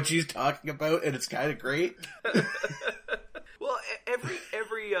idea what she's talking about, and it's kind of great. Well,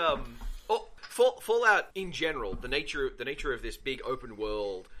 Fallout in general, the nature of this big open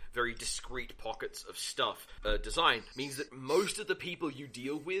world very discrete pockets of stuff design, means that most of the people you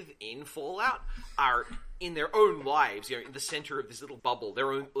deal with in Fallout are in their own lives, in the center of this little bubble.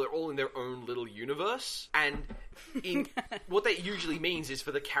 They're all in their own little universe. And what that usually means is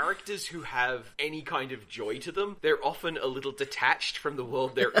for the characters who have any kind of joy to them, they're often a little detached from the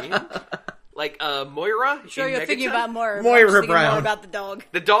world they're in. Like Moira. Sure, you're Megaton. thinking about Moira. Moira Brown. More about the dog.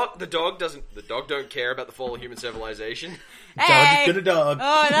 The dog don't care about the fall of human civilization. Dog Hey! is good a dog.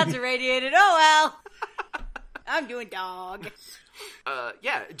 Oh, that's irradiated. Oh well. I'm doing dog.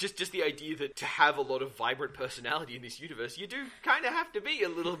 Just the idea that to have a lot of vibrant personality in this universe, you do kind of have to be a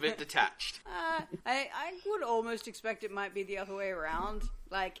little bit detached. I would almost expect it might be the other way around.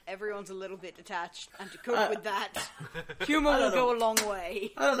 Like, everyone's a little bit detached, and to cope with that, humor will go a long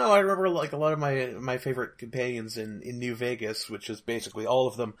way. I don't know. I remember like a lot of my favorite companions in New Vegas, which is basically all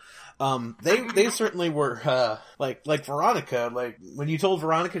of them. They certainly were like Veronica. Like when you told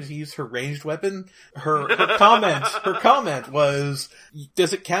Veronica to use her ranged weapon, her comment was,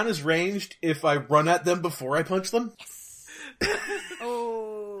 "Does it count as ranged if I run at them before I punch them?"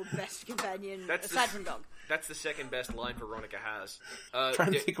 Oh, best companion aside from dog. That's the second best line Veronica has.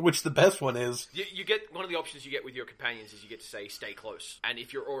 Trying to think of which the best one is. You get one of the options you get with your companions is you get to say stay close, and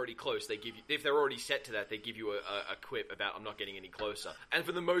if you're already close, they give you, if they're already set to that, they give you a quip about I'm not getting any closer. And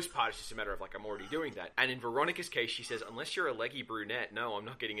for the most part, it's just a matter of like I'm already doing that. And in Veronica's case, she says unless you're a leggy brunette, no, I'm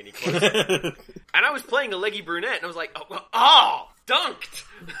not getting any closer. And I was playing a leggy brunette, and I was like, dunked.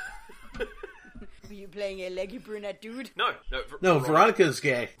 Were you playing a leggy brunette dude? No, Veronica's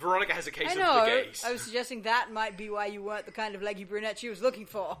gay. Veronica has a case I of know. the gays. I was suggesting that might be why you weren't the kind of leggy brunette she was looking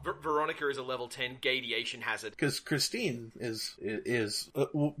for. Veronica is a level 10 gadiation hazard. Because Christine is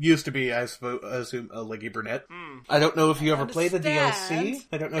used to be, I assume, a leggy brunette. I don't know if you ever played the DLC.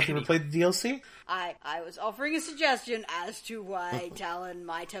 I don't know if you ever played the DLC. I was offering a suggestion as to why Talon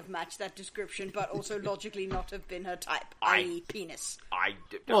might have matched that description, but also logically not have been her type, i.e. penis.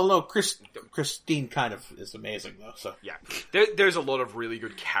 Well, no, Christine kind of is amazing, though, so... Yeah. There's a lot of really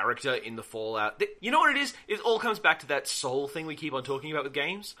good character in the Fallout. You know what it is? It all comes back to that soul thing we keep on talking about with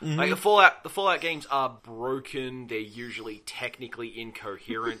games. Mm-hmm. Like, the Fallout games are broken, they're usually technically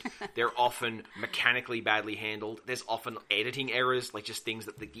incoherent, they're often mechanically badly handled, there's often editing errors, like just things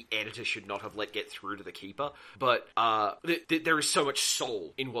that the editor should not have let get through to the keeper, but there is so much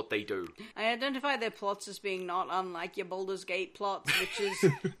soul in what they do. I identify their plots as being not unlike your Baldur's Gate plots, which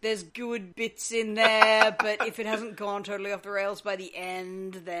is there's good bits in there, but if it hasn't gone totally off the rails by the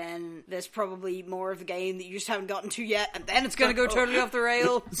end, then there's probably more of the game that you just haven't gotten to yet, and then it's going to go totally off the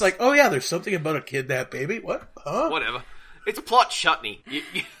rail. It's like, oh yeah, there's something about a kidnapped baby. What? Huh? Whatever. It's plot chutney.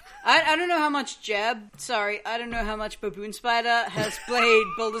 I don't know how much I don't know how much Baboon Spider has played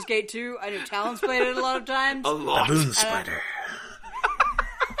Baldur's Gate 2. I know Talon's played it a lot of times. A lot. Baboon Spider.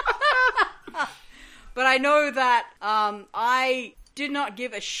 But I know that I did not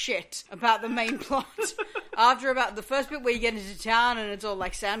give a shit about the main plot. After about the first bit where you get into town and it's all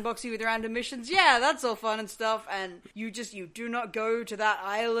like sandboxy with random missions, yeah, that's all fun and stuff, and you do not go to that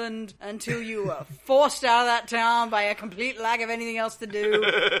island until you are forced out of that town by a complete lack of anything else to do,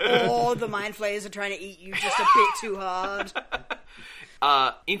 or the mind flayers are trying to eat you just a bit too hard.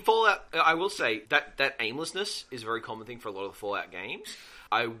 In Fallout, I will say that aimlessness is a very common thing for a lot of the Fallout games.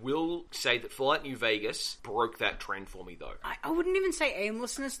 I will say that Fallout New Vegas broke that trend for me, though. I wouldn't even say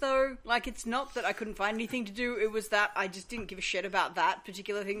aimlessness, though. Like, it's not that I couldn't find anything to do, it was that I just didn't give a shit about that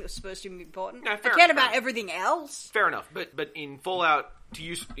particular thing that was supposed to be important. No, I cared about everything else. Fair enough, but in Fallout...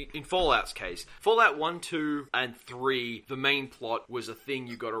 in Fallout's case, Fallout 1, 2, and 3, the main plot was a thing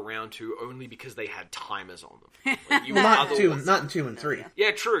you got around to only because they had timers on them. Like, not in 2 and 3.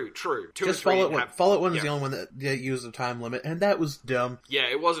 Yeah, true. 2 Just and 3 Fallout 1. Fallout 1 is the only one that used a time limit, and that was dumb. Yeah,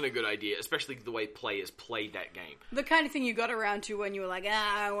 it wasn't a good idea, especially the way players played that game. The kind of thing you got around to when you were like,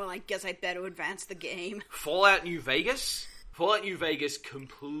 well, I guess I better advance the game. Fallout New Vegas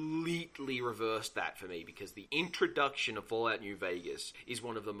completely reversed that for me, because the introduction of Fallout New Vegas is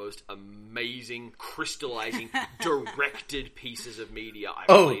one of the most amazing, crystallizing, directed pieces of media I've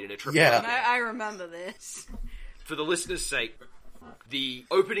played in a AAA game. I remember this. For the listeners' sake, the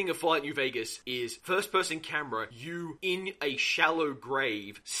opening of Fallout New Vegas is first-person camera, you in a shallow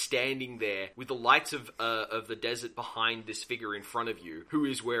grave, standing there with the lights of the desert behind this figure in front of you, who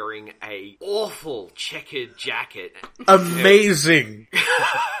is wearing a awful checkered jacket. Amazing!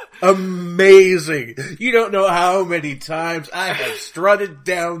 Amazing! You don't know how many times I have strutted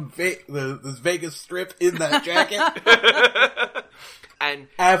down the Vegas Strip in that jacket. And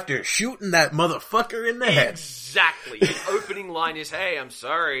After shooting that motherfucker in the head. exactly, the opening line is, "Hey, I'm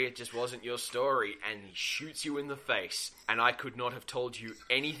sorry, it just wasn't your story," and he shoots you in the face. And I could not have told you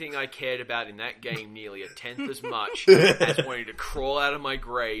anything I cared about in that game nearly a tenth as much as wanting to crawl out of my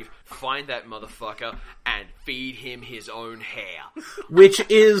grave, find that motherfucker, and feed him his own hair. Which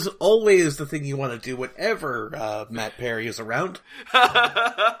is always the thing you want to do whenever Matt Perry is around.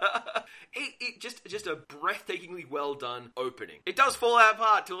 It just a breathtakingly well done opening. It does fall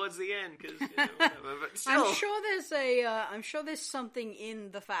apart towards the end because but still. I'm sure there's something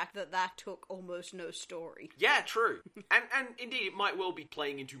in the fact that took almost no story. Yeah, true. And indeed, it might well be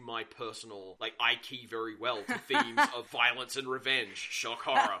playing into my personal, I key very well to themes of violence and revenge, shock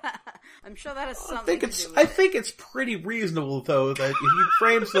horror. I'm sure that has something to do with I think it's pretty reasonable, though, that if you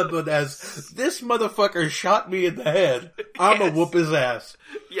frame someone as, this motherfucker shot me in the head, I'm gonna whoop his ass.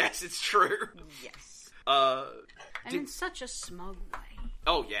 Yes, it's true. Yes. Did- in such a smug way.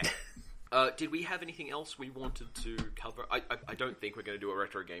 Oh, yeah. Did we have anything else we wanted to cover? I don't think we're going to do a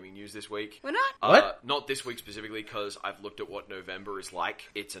retro gaming news this week. We're not? What? Not this week specifically, because I've looked at what November is like.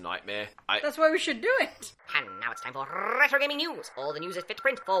 It's a nightmare. That's why we should do it. And now it's time for Retro Gaming News. All the news is fit to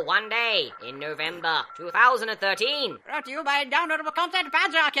print for one day in November 2013. Brought to you by downloadable content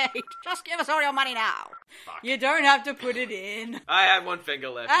Badge Arcade. Just give us all your money now. Fuck. You don't have to put it in. I have one finger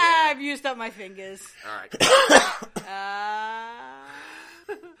left. Yeah. I've used up my fingers. Alright.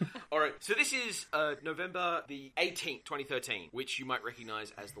 Alright, so this is November the 18th, 2013, which you might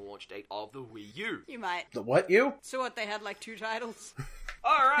recognize as the launch date of the Wii U. You might. The what, you? So what, they had 2 titles?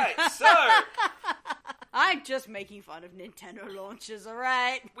 Alright, so I'm just making fun of Nintendo launches,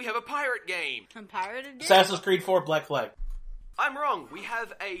 alright? we have a pirate game. I'm pirated game. Assassin's Creed 4 Black Flag. I'm wrong. We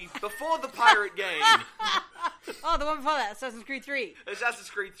have a before the pirate game. Oh, the one before that, Assassin's Creed 3. Assassin's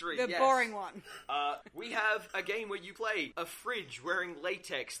Creed 3. The yes. boring one. We have a game where you play a fridge wearing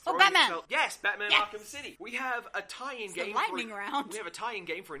latex. Oh, throwing Batman! itself- Yes, Batman Yes. Arkham City. We have a tie-in the game. lightning round. We have a tie-in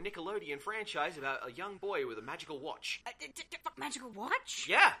game for a Nickelodeon franchise about a young boy with a magical watch. Magical watch?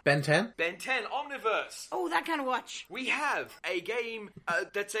 Yeah, Ben 10? Ben 10 Omniverse. Oh, that kind of watch. We have a game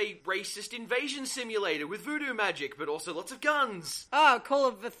that's a racist invasion simulator with voodoo magic, but also lots of guns. Oh, Call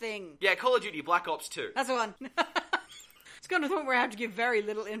of the Thing. Yeah, Call of Duty Black Ops 2. That's the one. It's gone to the point where I have to give very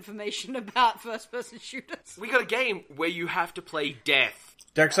little information about first-person shooters. We got a game where you have to play death.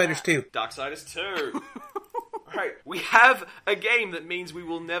 Darksiders 2. Darksiders 2. Right, we have a game that means we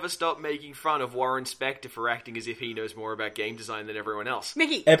will never stop making fun of Warren Spector for acting as if he knows more about game design than everyone else.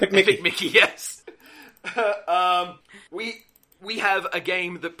 Mickey. Epic Mickey. Epic Mickey, yes. We have a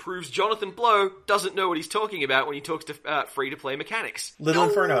game that proves Jonathan Blow doesn't know what he's talking about when he talks to free-to-play mechanics. Little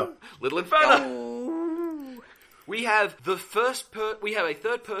Inferno. Little Inferno. Ooh. We have a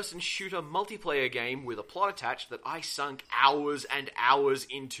third-person shooter multiplayer game with a plot attached that I sunk hours and hours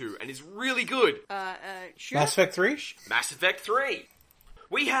into, and is really good. Shooter? Mass Effect 3? Mass Effect 3.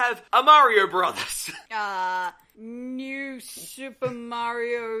 We have a Mario Brothers. New Super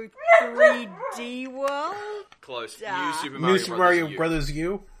Mario 3D World? Close. New Super Mario U. Brothers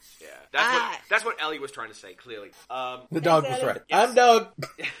U? Yeah, that's what Ellie was trying to say, clearly. The dog was right. Yes. I'm Doug.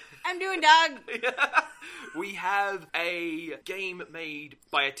 I'm doing Doug. We have a game made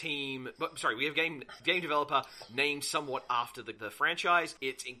by a team... we have game developer named somewhat after the franchise.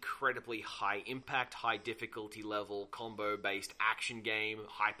 It's incredibly high impact, high difficulty level, combo-based action game,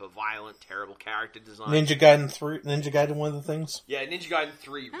 hyper-violent, terrible character design. Ninja Gaiden, one of the things? Yeah, Ninja Gaiden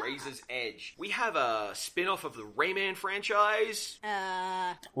 3, Razor's Edge. We have a spin-off of the Rayman franchise.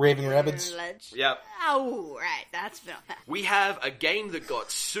 Raving Rabbids. Yep. Oh, right, that's been... We have a game that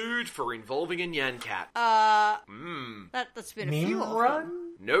got sued for involving a Nyan Cat. That's been a few. Meme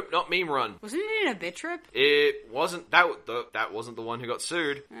Run? Nope, not Meme Run. Wasn't it in a bit trip? It wasn't. That wasn't the one who got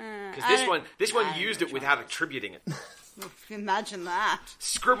sued. Because this one used it without attributing it. Imagine that.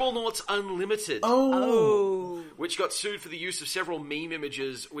 Scribblenauts Unlimited. Oh. Which got sued for the use of several meme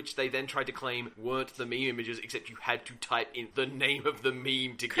images, which they then tried to claim weren't the meme images, except you had to type in the name of the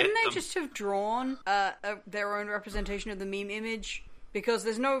meme to Couldn't get they them. just have drawn their own representation of the meme image? Because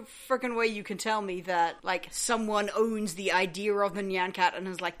there's no frickin' way you can tell me that, someone owns the idea of the Nyan Cat and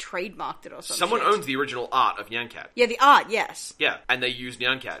has, trademarked it or something. Someone owns the original art of Nyan Cat. Yeah, the art, yes. Yeah, and they used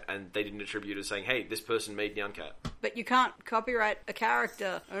Nyan Cat, and they didn't attribute it saying, hey, this person made Nyan Cat. But you can't copyright a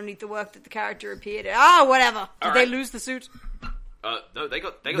character, only the work that the character appeared in. Ah, whatever. Did they lose the suit? No, they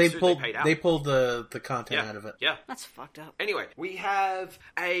got They sued, pulled they paid out. they pulled the content out of it. Yeah. That's fucked up. Anyway, we have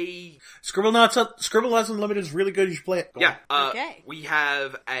a Scribblenauts Unlimited is really good. You should play it. Go yeah. on. Okay. We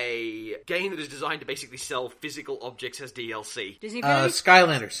have a game that is designed to basically sell physical objects as DLC. Disney Infinity?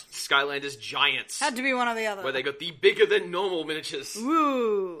 Skylanders. Skylanders Giants, Had to be one or the other. where they got the bigger than normal miniatures.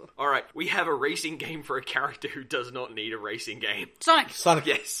 Woo! All right, we have a racing game for a character who does not need a racing game. Sonic! Sonic.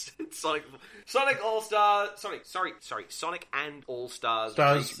 Yes, Sonic All-Star, Sonic and All-Stars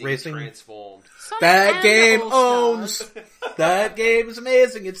Stars Racing. Transformed. Sonic That and game All-Stars. owns. That game is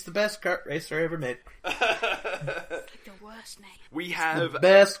amazing. It's the best kart racer ever made. The worst name. We have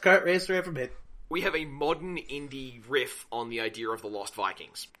Best kart racer ever made. a modern indie riff on the idea of the Lost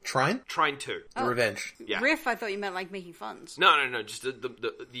Vikings. Trine? Trine 2. The Revenge. Yeah. Riff, I thought you meant like making funds. No, just the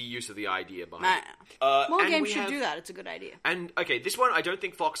use of the idea behind Nah. it. More and games we should have- do that. It's a good idea. And, okay, this one I don't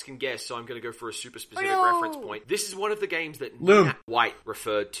think Fox can guess, so I'm going to go for a super specific Oh, no. reference point. This is one of the games that Loom. Nina White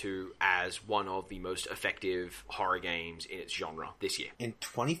referred to as one of the most effective horror games in its genre this year. In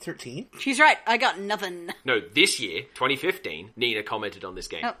 2013? She's right. I got nothing. No, this year, 2015, Nina commented on this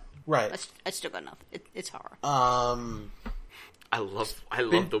game. Oh, Right. I still got nothing. It's horror. I love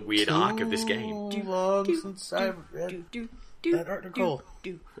the weird arc of this game. Too long since I read that article.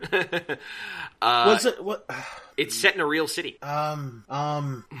 Was it what? It's set in a real city.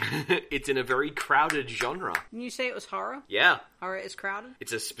 Um. It's in a very crowded genre. Can you say it was horror? Yeah. Horror is crowded?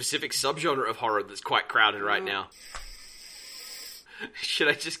 It's a specific subgenre of horror that's quite crowded right now. Should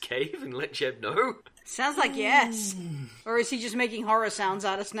I just cave and let Jeb know? Sounds like yes. Or is he just making horror sounds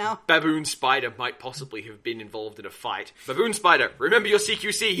at us now? Baboon Spider might possibly have been involved in a fight. Baboon Spider, remember your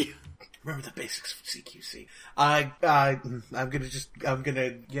CQC! Remember the basics of CQC. I'm gonna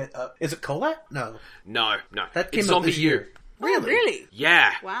get. Is it Colette? No. No. That came it's out Zombie this U. year. Oh, really?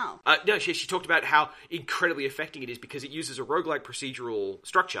 Yeah. Wow. No, she talked about how incredibly affecting it is because it uses a roguelike procedural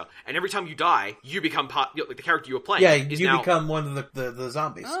structure, and every time you die, you become like the character you were playing. Yeah, is you now, become one of the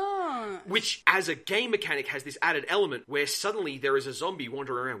zombies. Oh. Which, as a game mechanic, has this added element where suddenly there is a zombie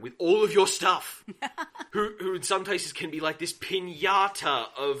wandering around with all of your stuff, who in some cases can be like this pinata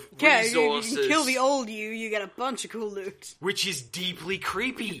of Yeah, resources. you kill the old you get a bunch of cool loot. Which is deeply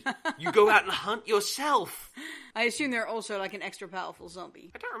creepy. You go out and hunt yourself. I assume they're also like an extra powerful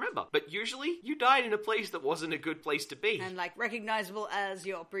zombie. I don't remember, but usually you died in a place that wasn't a good place to be. And like recognizable as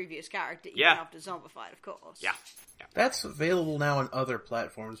your previous character, even Yeah. after zombified, of course. Yeah. That's available now on other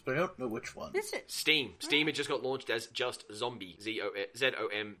platforms, but I don't know which one. Is it? Steam had just got launched as just Zombie,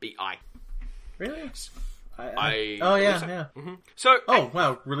 Zombi. Really? Oh, yeah. So,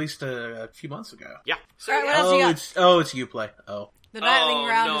 Wow, released a few months ago. yeah. So, Alright, what else you got? It's Uplay. Oh. The battling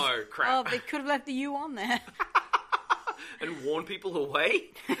round no, is... crap. Oh, they could have left the U on there. and warn people away?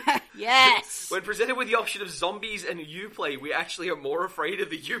 Yes! When presented with the option of zombies and Uplay, we actually are more afraid of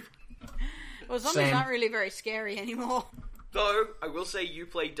the Uplay. Well, zombies Same. aren't really very scary anymore. Though, I will say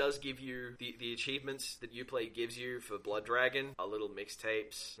Uplay does give you the achievements that Uplay gives you for Blood Dragon are little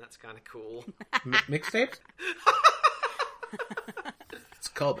mixtapes. That's kind of cool. Mixtapes? It's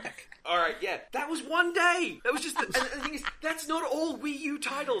a callback. Alright, yeah. That was one day! That was just... and the thing is, that's not all Wii U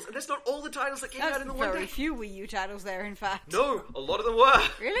titles, and that's not all the titles that came That's out in the one very day. few Wii U titles there, in fact. No, a lot of them were.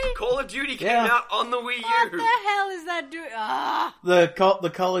 Really? Call of Duty came Yeah. out on the Wii What U. the hell is that doing? Ah! The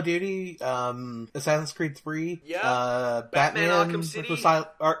Call of Duty, Assassin's Creed 3, Yeah. Batman Arkham City.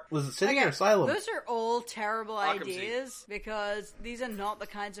 was it City or Asylum? Those are all terrible Arkham ideas because these are not the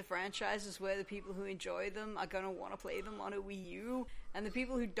kinds of franchises where the people who enjoy them are going to want to play them on a Wii U, and the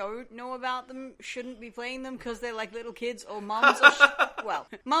people who don't know about them shouldn't be playing them because they're like little kids or mums or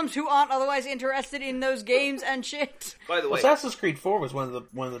mums who aren't otherwise interested in those games and shit. By the way, Assassin's Creed 4 was one of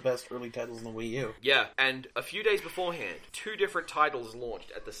the best early titles on the Wii U. yeah, and a few days beforehand, two different titles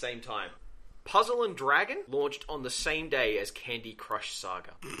launched at the same time. Puzzle and Dragon launched on the same day as Candy Crush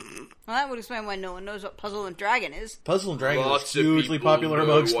Saga. Well, that would explain why no one knows what Puzzle and Dragon is. Puzzle and Dragon Lots is of hugely people popular know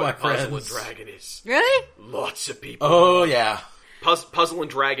amongst my what Puzzle friends. and Dragon is. Really? Lots of people. Oh yeah. Puzzle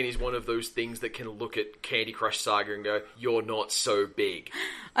and Dragon is one of those things that can look at Candy Crush Saga and go, "You're not so big."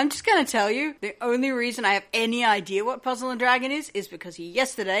 I'm just gonna tell you, the only reason I have any idea what Puzzle and Dragon is because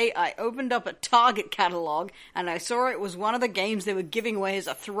yesterday I opened up a Target catalog and I saw it was one of the games they were giving away as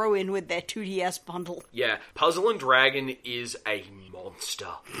a throw-in with their 2DS bundle. Yeah, Puzzle and Dragon is a monster.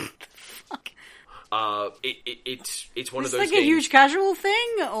 Fuck. It's one Is of this those like a games. huge casual thing,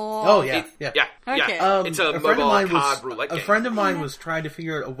 or...? Oh yeah, yeah. Yeah, Okay. yeah. It's a mobile card roulette a game. friend of mine was trying to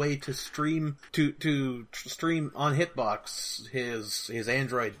figure out a way to stream stream on Hitbox his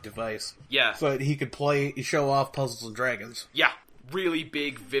Android device. Yeah. So that he could show off Puzzles and Dragons. Yeah, really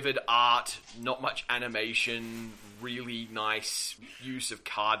big, vivid art, not much animation, really nice use of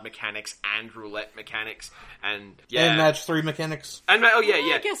card mechanics and roulette mechanics, and And match 3 mechanics. And oh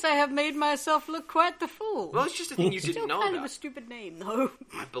yeah, I guess I have made myself look quite the fool. Well, it's just a thing you didn't Still know kind about. of a stupid name, though.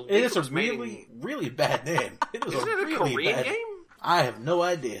 I believe It is a was made really, really bad name. It is Isn't a it a really Korean bad game? I have no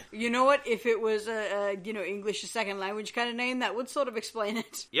idea. You know what? If it was a English as second language kind of name, that would sort of explain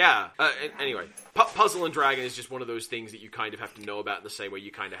it. Yeah. Anyway, Puzzle and Dragon is just one of those things that you kind of have to know about in the same way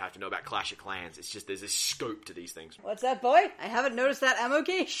you kind of have to know about Clash of Clans. It's just there's a scope to these things. What's that, boy? I haven't noticed that ammo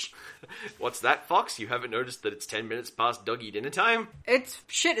cache. What's that, Fox? You haven't noticed that it's 10 minutes past Dougie dinner time? It's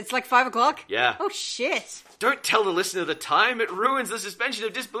like 5 o'clock? Yeah. Oh, shit. Don't tell the listener the time. It ruins the suspension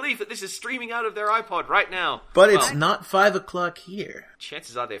of disbelief that this is streaming out of their iPod right now. But it's not 5 o'clock here.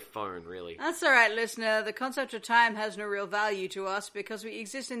 Chances are their phone, really. That's alright, listener. The concept of time has no real value to us because we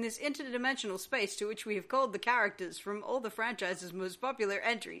exist in this interdimensional space to which we have called the characters from all the franchise's most popular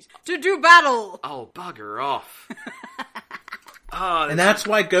entries to do battle! Oh, bugger off. Oh, And that's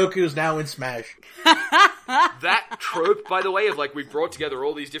why Goku's now in Smash. that trope, by the way, of like we brought together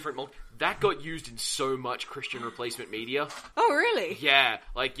all these different that got used in so much Christian replacement media. Oh, really? Yeah,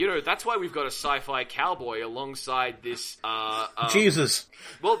 like, that's why we've got a sci-fi cowboy alongside this, Jesus.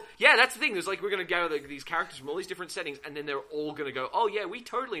 Well, yeah, that's the thing. There's like, we're gonna gather these characters from all these different settings, and then they're all gonna go, oh yeah, we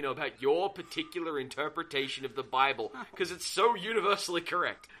totally know about your particular interpretation of the Bible, because it's so universally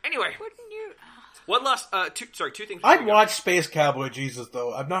correct. Anyway. Wouldn't you... One last, two things. I'd watch Space Cowboy Jesus,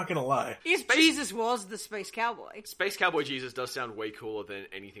 though. I'm not gonna lie. If Jesus was the Space Cowboy. Space Cowboy Jesus does sound way cooler than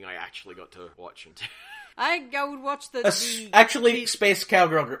anything I actually got to watch. I would watch Space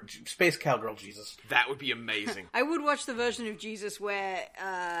Cowgirl Jesus. That would be amazing. I would watch the version of Jesus where,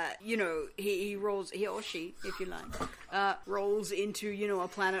 he rolls, he or she, if you like, rolls into, a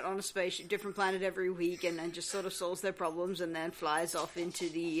planet on a spaceship, different planet every week, and then just sort of solves their problems, and then flies off into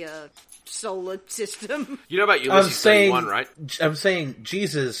the solar system. You know about Ulysses 31, right? I'm saying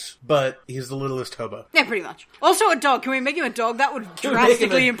Jesus, but he's the littlest hobo. Yeah, pretty much. Also a dog. Can we make him a dog? That would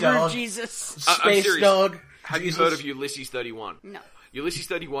drastically improve Jesus. Space dog. Have you heard of Ulysses 31? No. Ulysses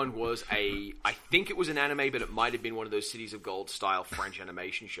 31 was I think it was an anime, but it might have been one of those Cities of Gold style French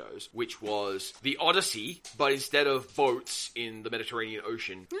animation shows, which was the Odyssey, but instead of boats in the Mediterranean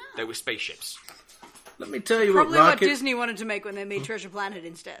Ocean, they were spaceships. Let me tell you Probably what what Disney wanted to make when they made Treasure Planet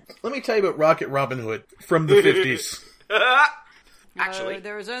instead. Let me tell you about Rocket Robin Hood from the 50s. Actually,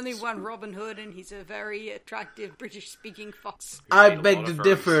 there is only one Robin Hood, and he's a very attractive British-speaking fox. I beg to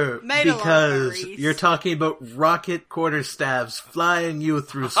differ Made a lot of because furries. you're talking about rocket quarterstaffs flying you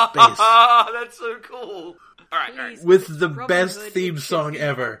through space that's so cool. All right. with the Robin best Hood theme should song be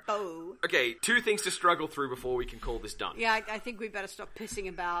ever. Oh. Okay, two things to struggle through before we can call this done. Yeah, I think we better stop pissing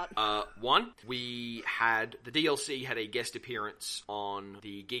about. One, the DLC had a guest appearance on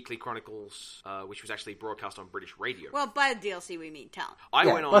the Geekly Chronicles, which was actually broadcast on British radio. Well, by DLC we mean talent. I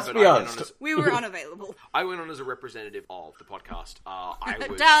Yeah, went on, let's but be I went honest. on as, We were unavailable. I went on as a representative of the podcast. I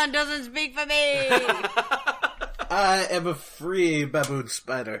was Talent doesn't speak for me! I am a free baboon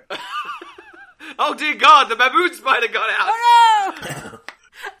spider. Oh dear God, the baboon spider got out. Oh no!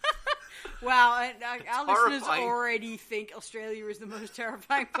 Wow, and our listeners horrifying. already think Australia is the most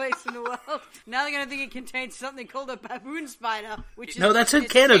terrifying place in the world. Now they're going to think it contains something called a baboon spider, which is No, that's in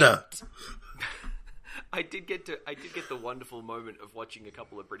it's Canada. fake. I did get the wonderful moment of watching a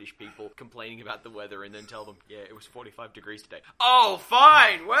couple of British people complaining about the weather and then tell them, yeah, it was 45 degrees today. Oh,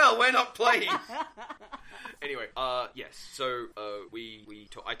 fine. Well, we're not playing. Anyway, yes. So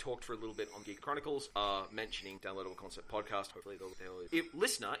I talked for a little bit on Geek Chronicles, mentioning Downloadable Concept Podcast. Hopefully,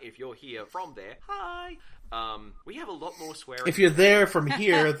 listener, if you're here from there, hi. We have a lot more swearing. If you're there from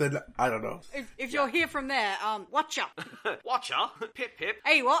here, then I don't know. If you're here from there, watch out. Watcher, pip pip.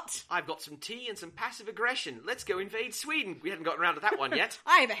 Hey, what? I've got some tea and some passive aggression. Let's go invade Sweden. We haven't gotten around to that one yet.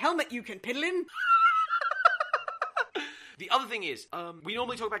 I have a helmet you can piddle in. The other thing is, we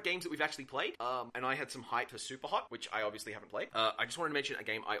normally talk about games that we've actually played, and I had some hype for Super Hot, which I obviously haven't played. I just wanted to mention a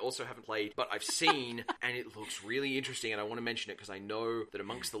game I also haven't played, but I've seen, and it looks really interesting, and I want to mention it because I know that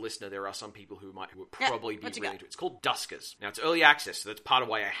amongst the listener there are some people who would probably be what's it really got? into it. It's called Duskers. Now, it's early access, so that's part of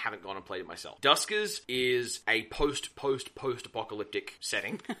why I haven't gone and played it myself. Duskers is a post-apocalyptic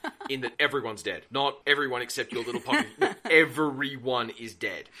setting in that everyone's dead. Not everyone except your little pocket. Everyone is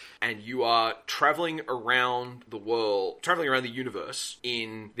dead. And you are traveling around the world, traveling around the universe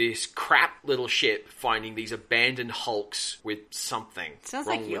in this crap little ship, finding these abandoned hulks with something. Sounds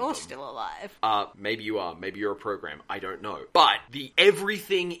wrong like with you're them. still alive. Maybe you are. Maybe you're a program. I don't know. But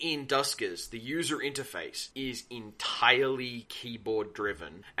everything in Duskers, the user interface, is entirely keyboard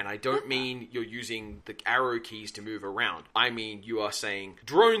driven. And I don't mean you're using the arrow keys to move around. I mean you are saying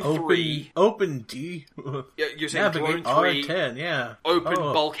drone 3. Open D. You're saying Navigate drone 3. R10, yeah. Open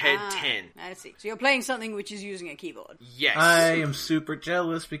Oh. bulkhead 10. I see. So you're playing something which is using a keyboard. Yes. I am super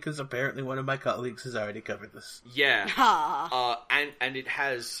jealous because apparently one of my colleagues has already covered this. Yeah. Ha. And it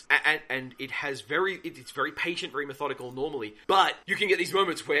has it's very patient, very methodical normally, but you can get these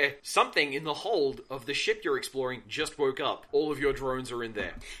moments where something in the hold of the ship you're exploring just woke up. All of your drones are in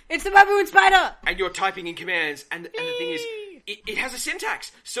there. It's the baboon spider! And you're typing in commands, and the thing is, it has a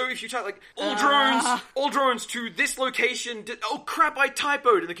syntax. So if you type like all drones to this location. Oh crap! I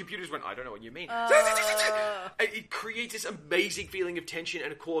typoed, and the computers went, I don't know what you mean. It creates this amazing feeling of tension,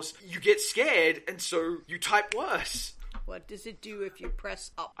 and of course you get scared, and so you type worse. What does it do if you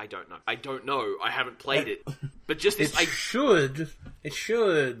press up? I don't know. I haven't played it, but just this. It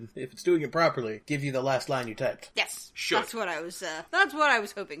should, if it's doing it properly, give you the last line you typed. Yes, Should. That's what I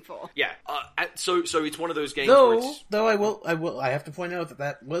was hoping for. Yeah. So it's one of those games where it's Though I have to point out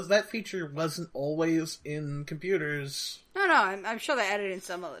that feature wasn't always in computers. No, I'm sure they added it in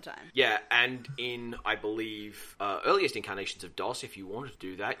some other time. yeah, and in I believe earliest incarnations of DOS, if you wanted to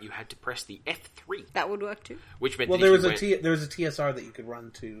do that, you had to press the F3, That would work too. which meant Well, that there if was you there was a TSR that you could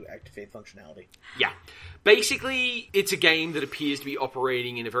run to activate functionality. Yeah. Basically, it's a game that appears to be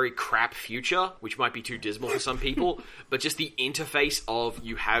operating in a very crap future, which might be too dismal for some people, but just the interface of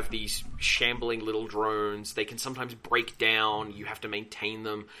you have these shambling little drones, they can sometimes break down, you have to maintain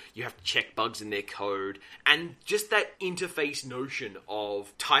them, you have to check bugs in their code, and just that interface notion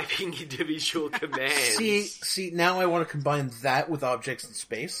of typing individual commands. See, now I want to combine that with objects in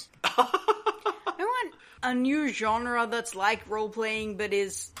space. I want a new genre that's like role-playing, but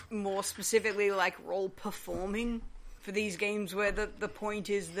is more specifically like role-performing for these games, where the point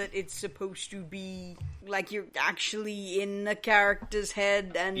is that it's supposed to be like you're actually in a character's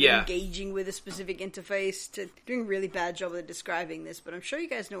head and engaging with a specific interface. Doing a really bad job of describing this, but I'm sure you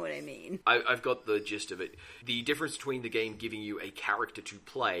guys know what I mean. I've got the gist of it. The difference between the game giving you a character to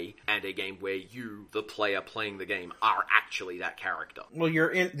play and a game where you, the player playing the game, are actually that character. Well,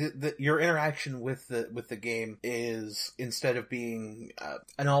 your interaction with the game is, instead of being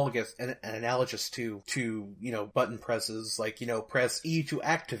analogous to button presses, like press E to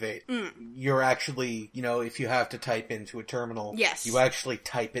activate. You're actually if you have to type into a terminal, yes, you actually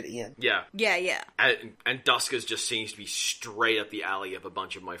type it in. Yeah. Yeah. And Duskers just seems to be straight up the alley of a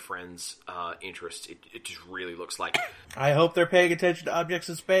bunch of my friends' interests. It just really looks like. I hope they're paying attention to objects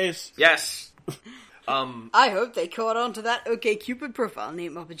in space. Yes. I hope they caught on to that OkCupid profile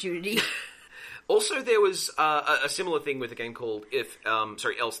name opportunity. Also, there was a similar thing with a game called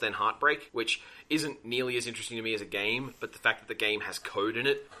Else Then Heartbreak, which isn't nearly as interesting to me as a game, but the fact that the game has code in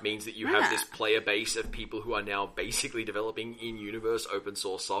it means that you have this player base of people who are now basically developing in-universe open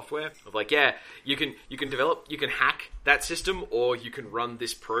source software. Of like, yeah, you can hack that system, or you can run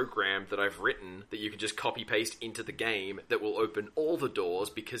this program that I've written that you can just copy-paste into the game that will open all the doors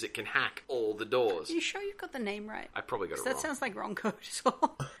because it can hack all the doors. Are you sure you got the name right? I probably got it That wrong. sounds like wrong code as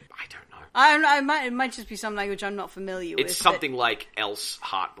well. I don't know. It might just be some language I'm not familiar with. It's something like Else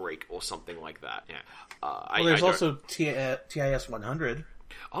Heartbreak or something like that. Yeah. Well, there's also TIS 100.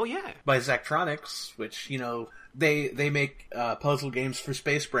 Oh yeah, by Zachtronics, which they make puzzle games for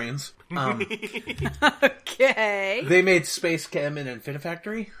Space Brains. Okay. They made Space Chem and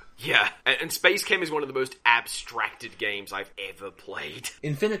Infinifactory. Yeah, and Space Chem is one of the most abstracted games I've ever played.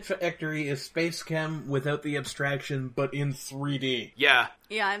 Infinifactory is Space Chem without the abstraction, but in 3D. Yeah.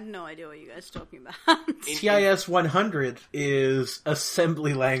 Yeah, I have no idea what you guys are talking about. TIS 100 is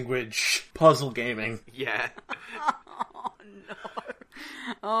assembly language puzzle gaming. Yeah. Oh, no.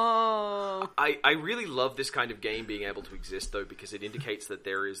 Oh. I really love this kind of game being able to exist, though, because it indicates that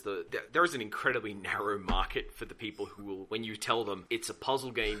there is an incredibly narrow market for the people who will, when you tell them it's a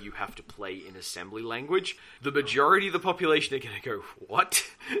puzzle game you have to play in assembly language, the majority of the population are going to go, what?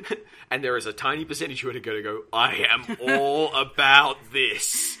 And there is a tiny percentage who are going to go, I am all about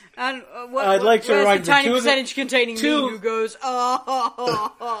this. And I'd like to remind the tiny you percentage containing me who goes,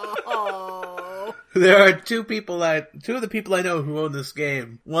 oh. There are two of the people I know who own this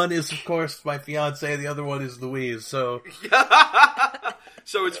game. One is, of course, my fiance, the other one is Louise, so...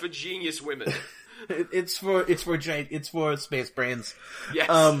 So it's for genius women. It's for Space Brains. Yes.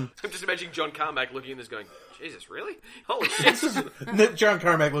 I'm just imagining John Carmack looking at this going, Jesus, really? Holy shit. John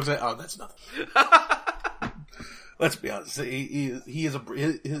Carmack looks at, oh, that's nothing. Let's be honest. He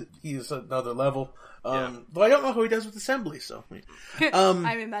is another level. Though I don't know how he does with assembly. So,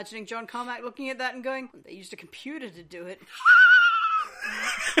 I'm imagining John Carmack looking at that and going, "They used a computer to do it."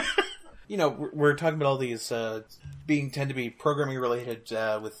 You know, we're talking about all these tend to be programming related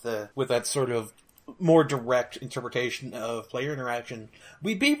with that sort of more direct interpretation of player interaction.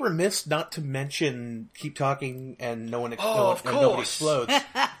 We'd be remiss not to mention Keep Talking and Nobody Explodes.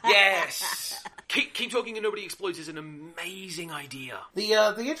 Yes! Keep Talking and Nobody Explodes is an amazing idea. The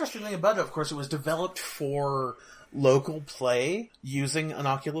interesting thing about it, of course, it was developed for local play using an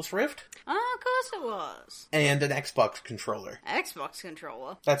Oculus Rift. Oh, of course it was. And an Xbox controller. Xbox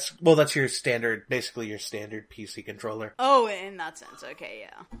controller? That's your standard PC controller. Oh, in that sense, okay,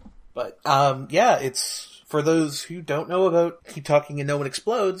 yeah. But, it's, for those who don't know about Keep Talking and No One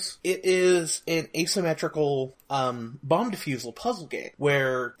Explodes, it is an asymmetrical, bomb defusal puzzle game,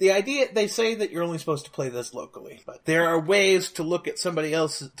 where the idea, they say that you're only supposed to play this locally, but there are ways to look at somebody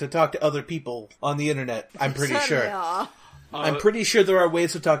else, to talk to other people on the internet, I'm pretty sure. Are. I'm pretty sure there are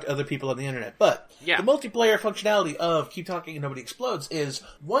ways to talk to other people on the internet, but the multiplayer functionality of Keep Talking and Nobody Explodes is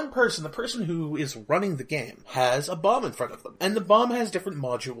one person, the person who is running the game, has a bomb in front of them. And the bomb has different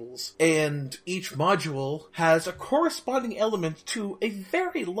modules, and each module has a corresponding element to a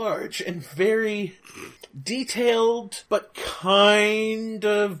very large and very detailed, but kind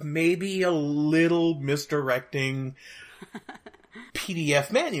of maybe a little misdirecting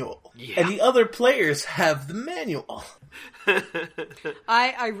PDF manual. Yeah. And the other players have the manual.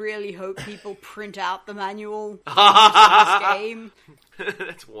 I really hope people print out the manual for this game.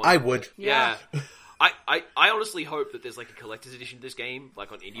 That's wonderful. I would. Yeah. I honestly hope that there's like a collector's edition of this game,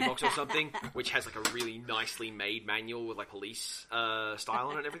 like on IndieBox or something, which has like a really nicely made manual with like police style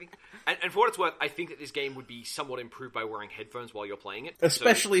on it and everything. And for what it's worth, I think that this game would be somewhat improved by wearing headphones while you're playing it.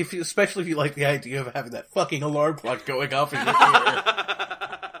 Especially if you like the idea of having that fucking alarm clock going off in your ear.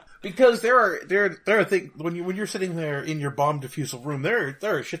 Because there are things when you're sitting there in your bomb defusal room, there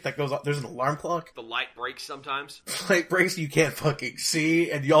are shit that goes off. There's an alarm clock. The light breaks sometimes. Light breaks you can't fucking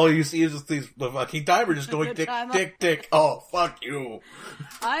see, and all you see is the fucking timer just going tick, tick, tick. Oh, fuck you.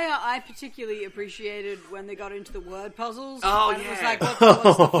 I particularly appreciated when they got into the word puzzles. Oh, and yeah. it was like,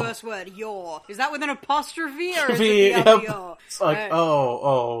 what's the first word? Your. Is that with an apostrophe, or is it the other your? It's like,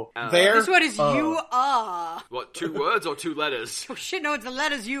 there. This word is you are. What, 2 words or 2 letters? Oh shit, no, it's the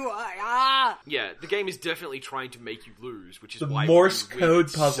letters you are. Ah. Yeah, the game is definitely trying to make you lose, which is The why Morse we code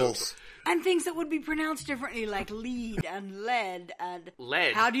win puzzles. And things that would be pronounced differently, like lead and lead and...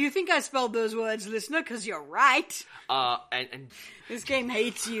 Lead. How do you think I spelled those words, listener? Because you're right. And This game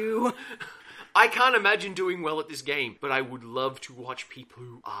hates you. I can't imagine doing well at this game, but I would love to watch people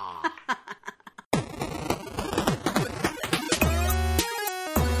who are.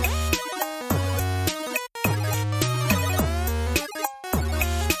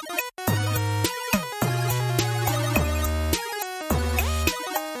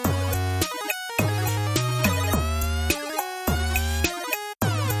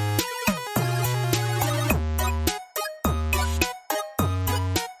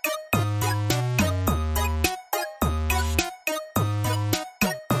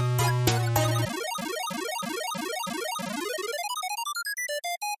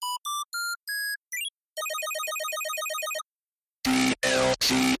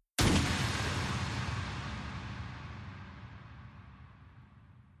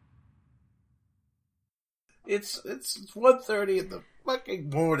 It's 1:30 in the fucking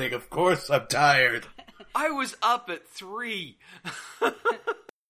morning. Of course I'm tired. I was up at 3.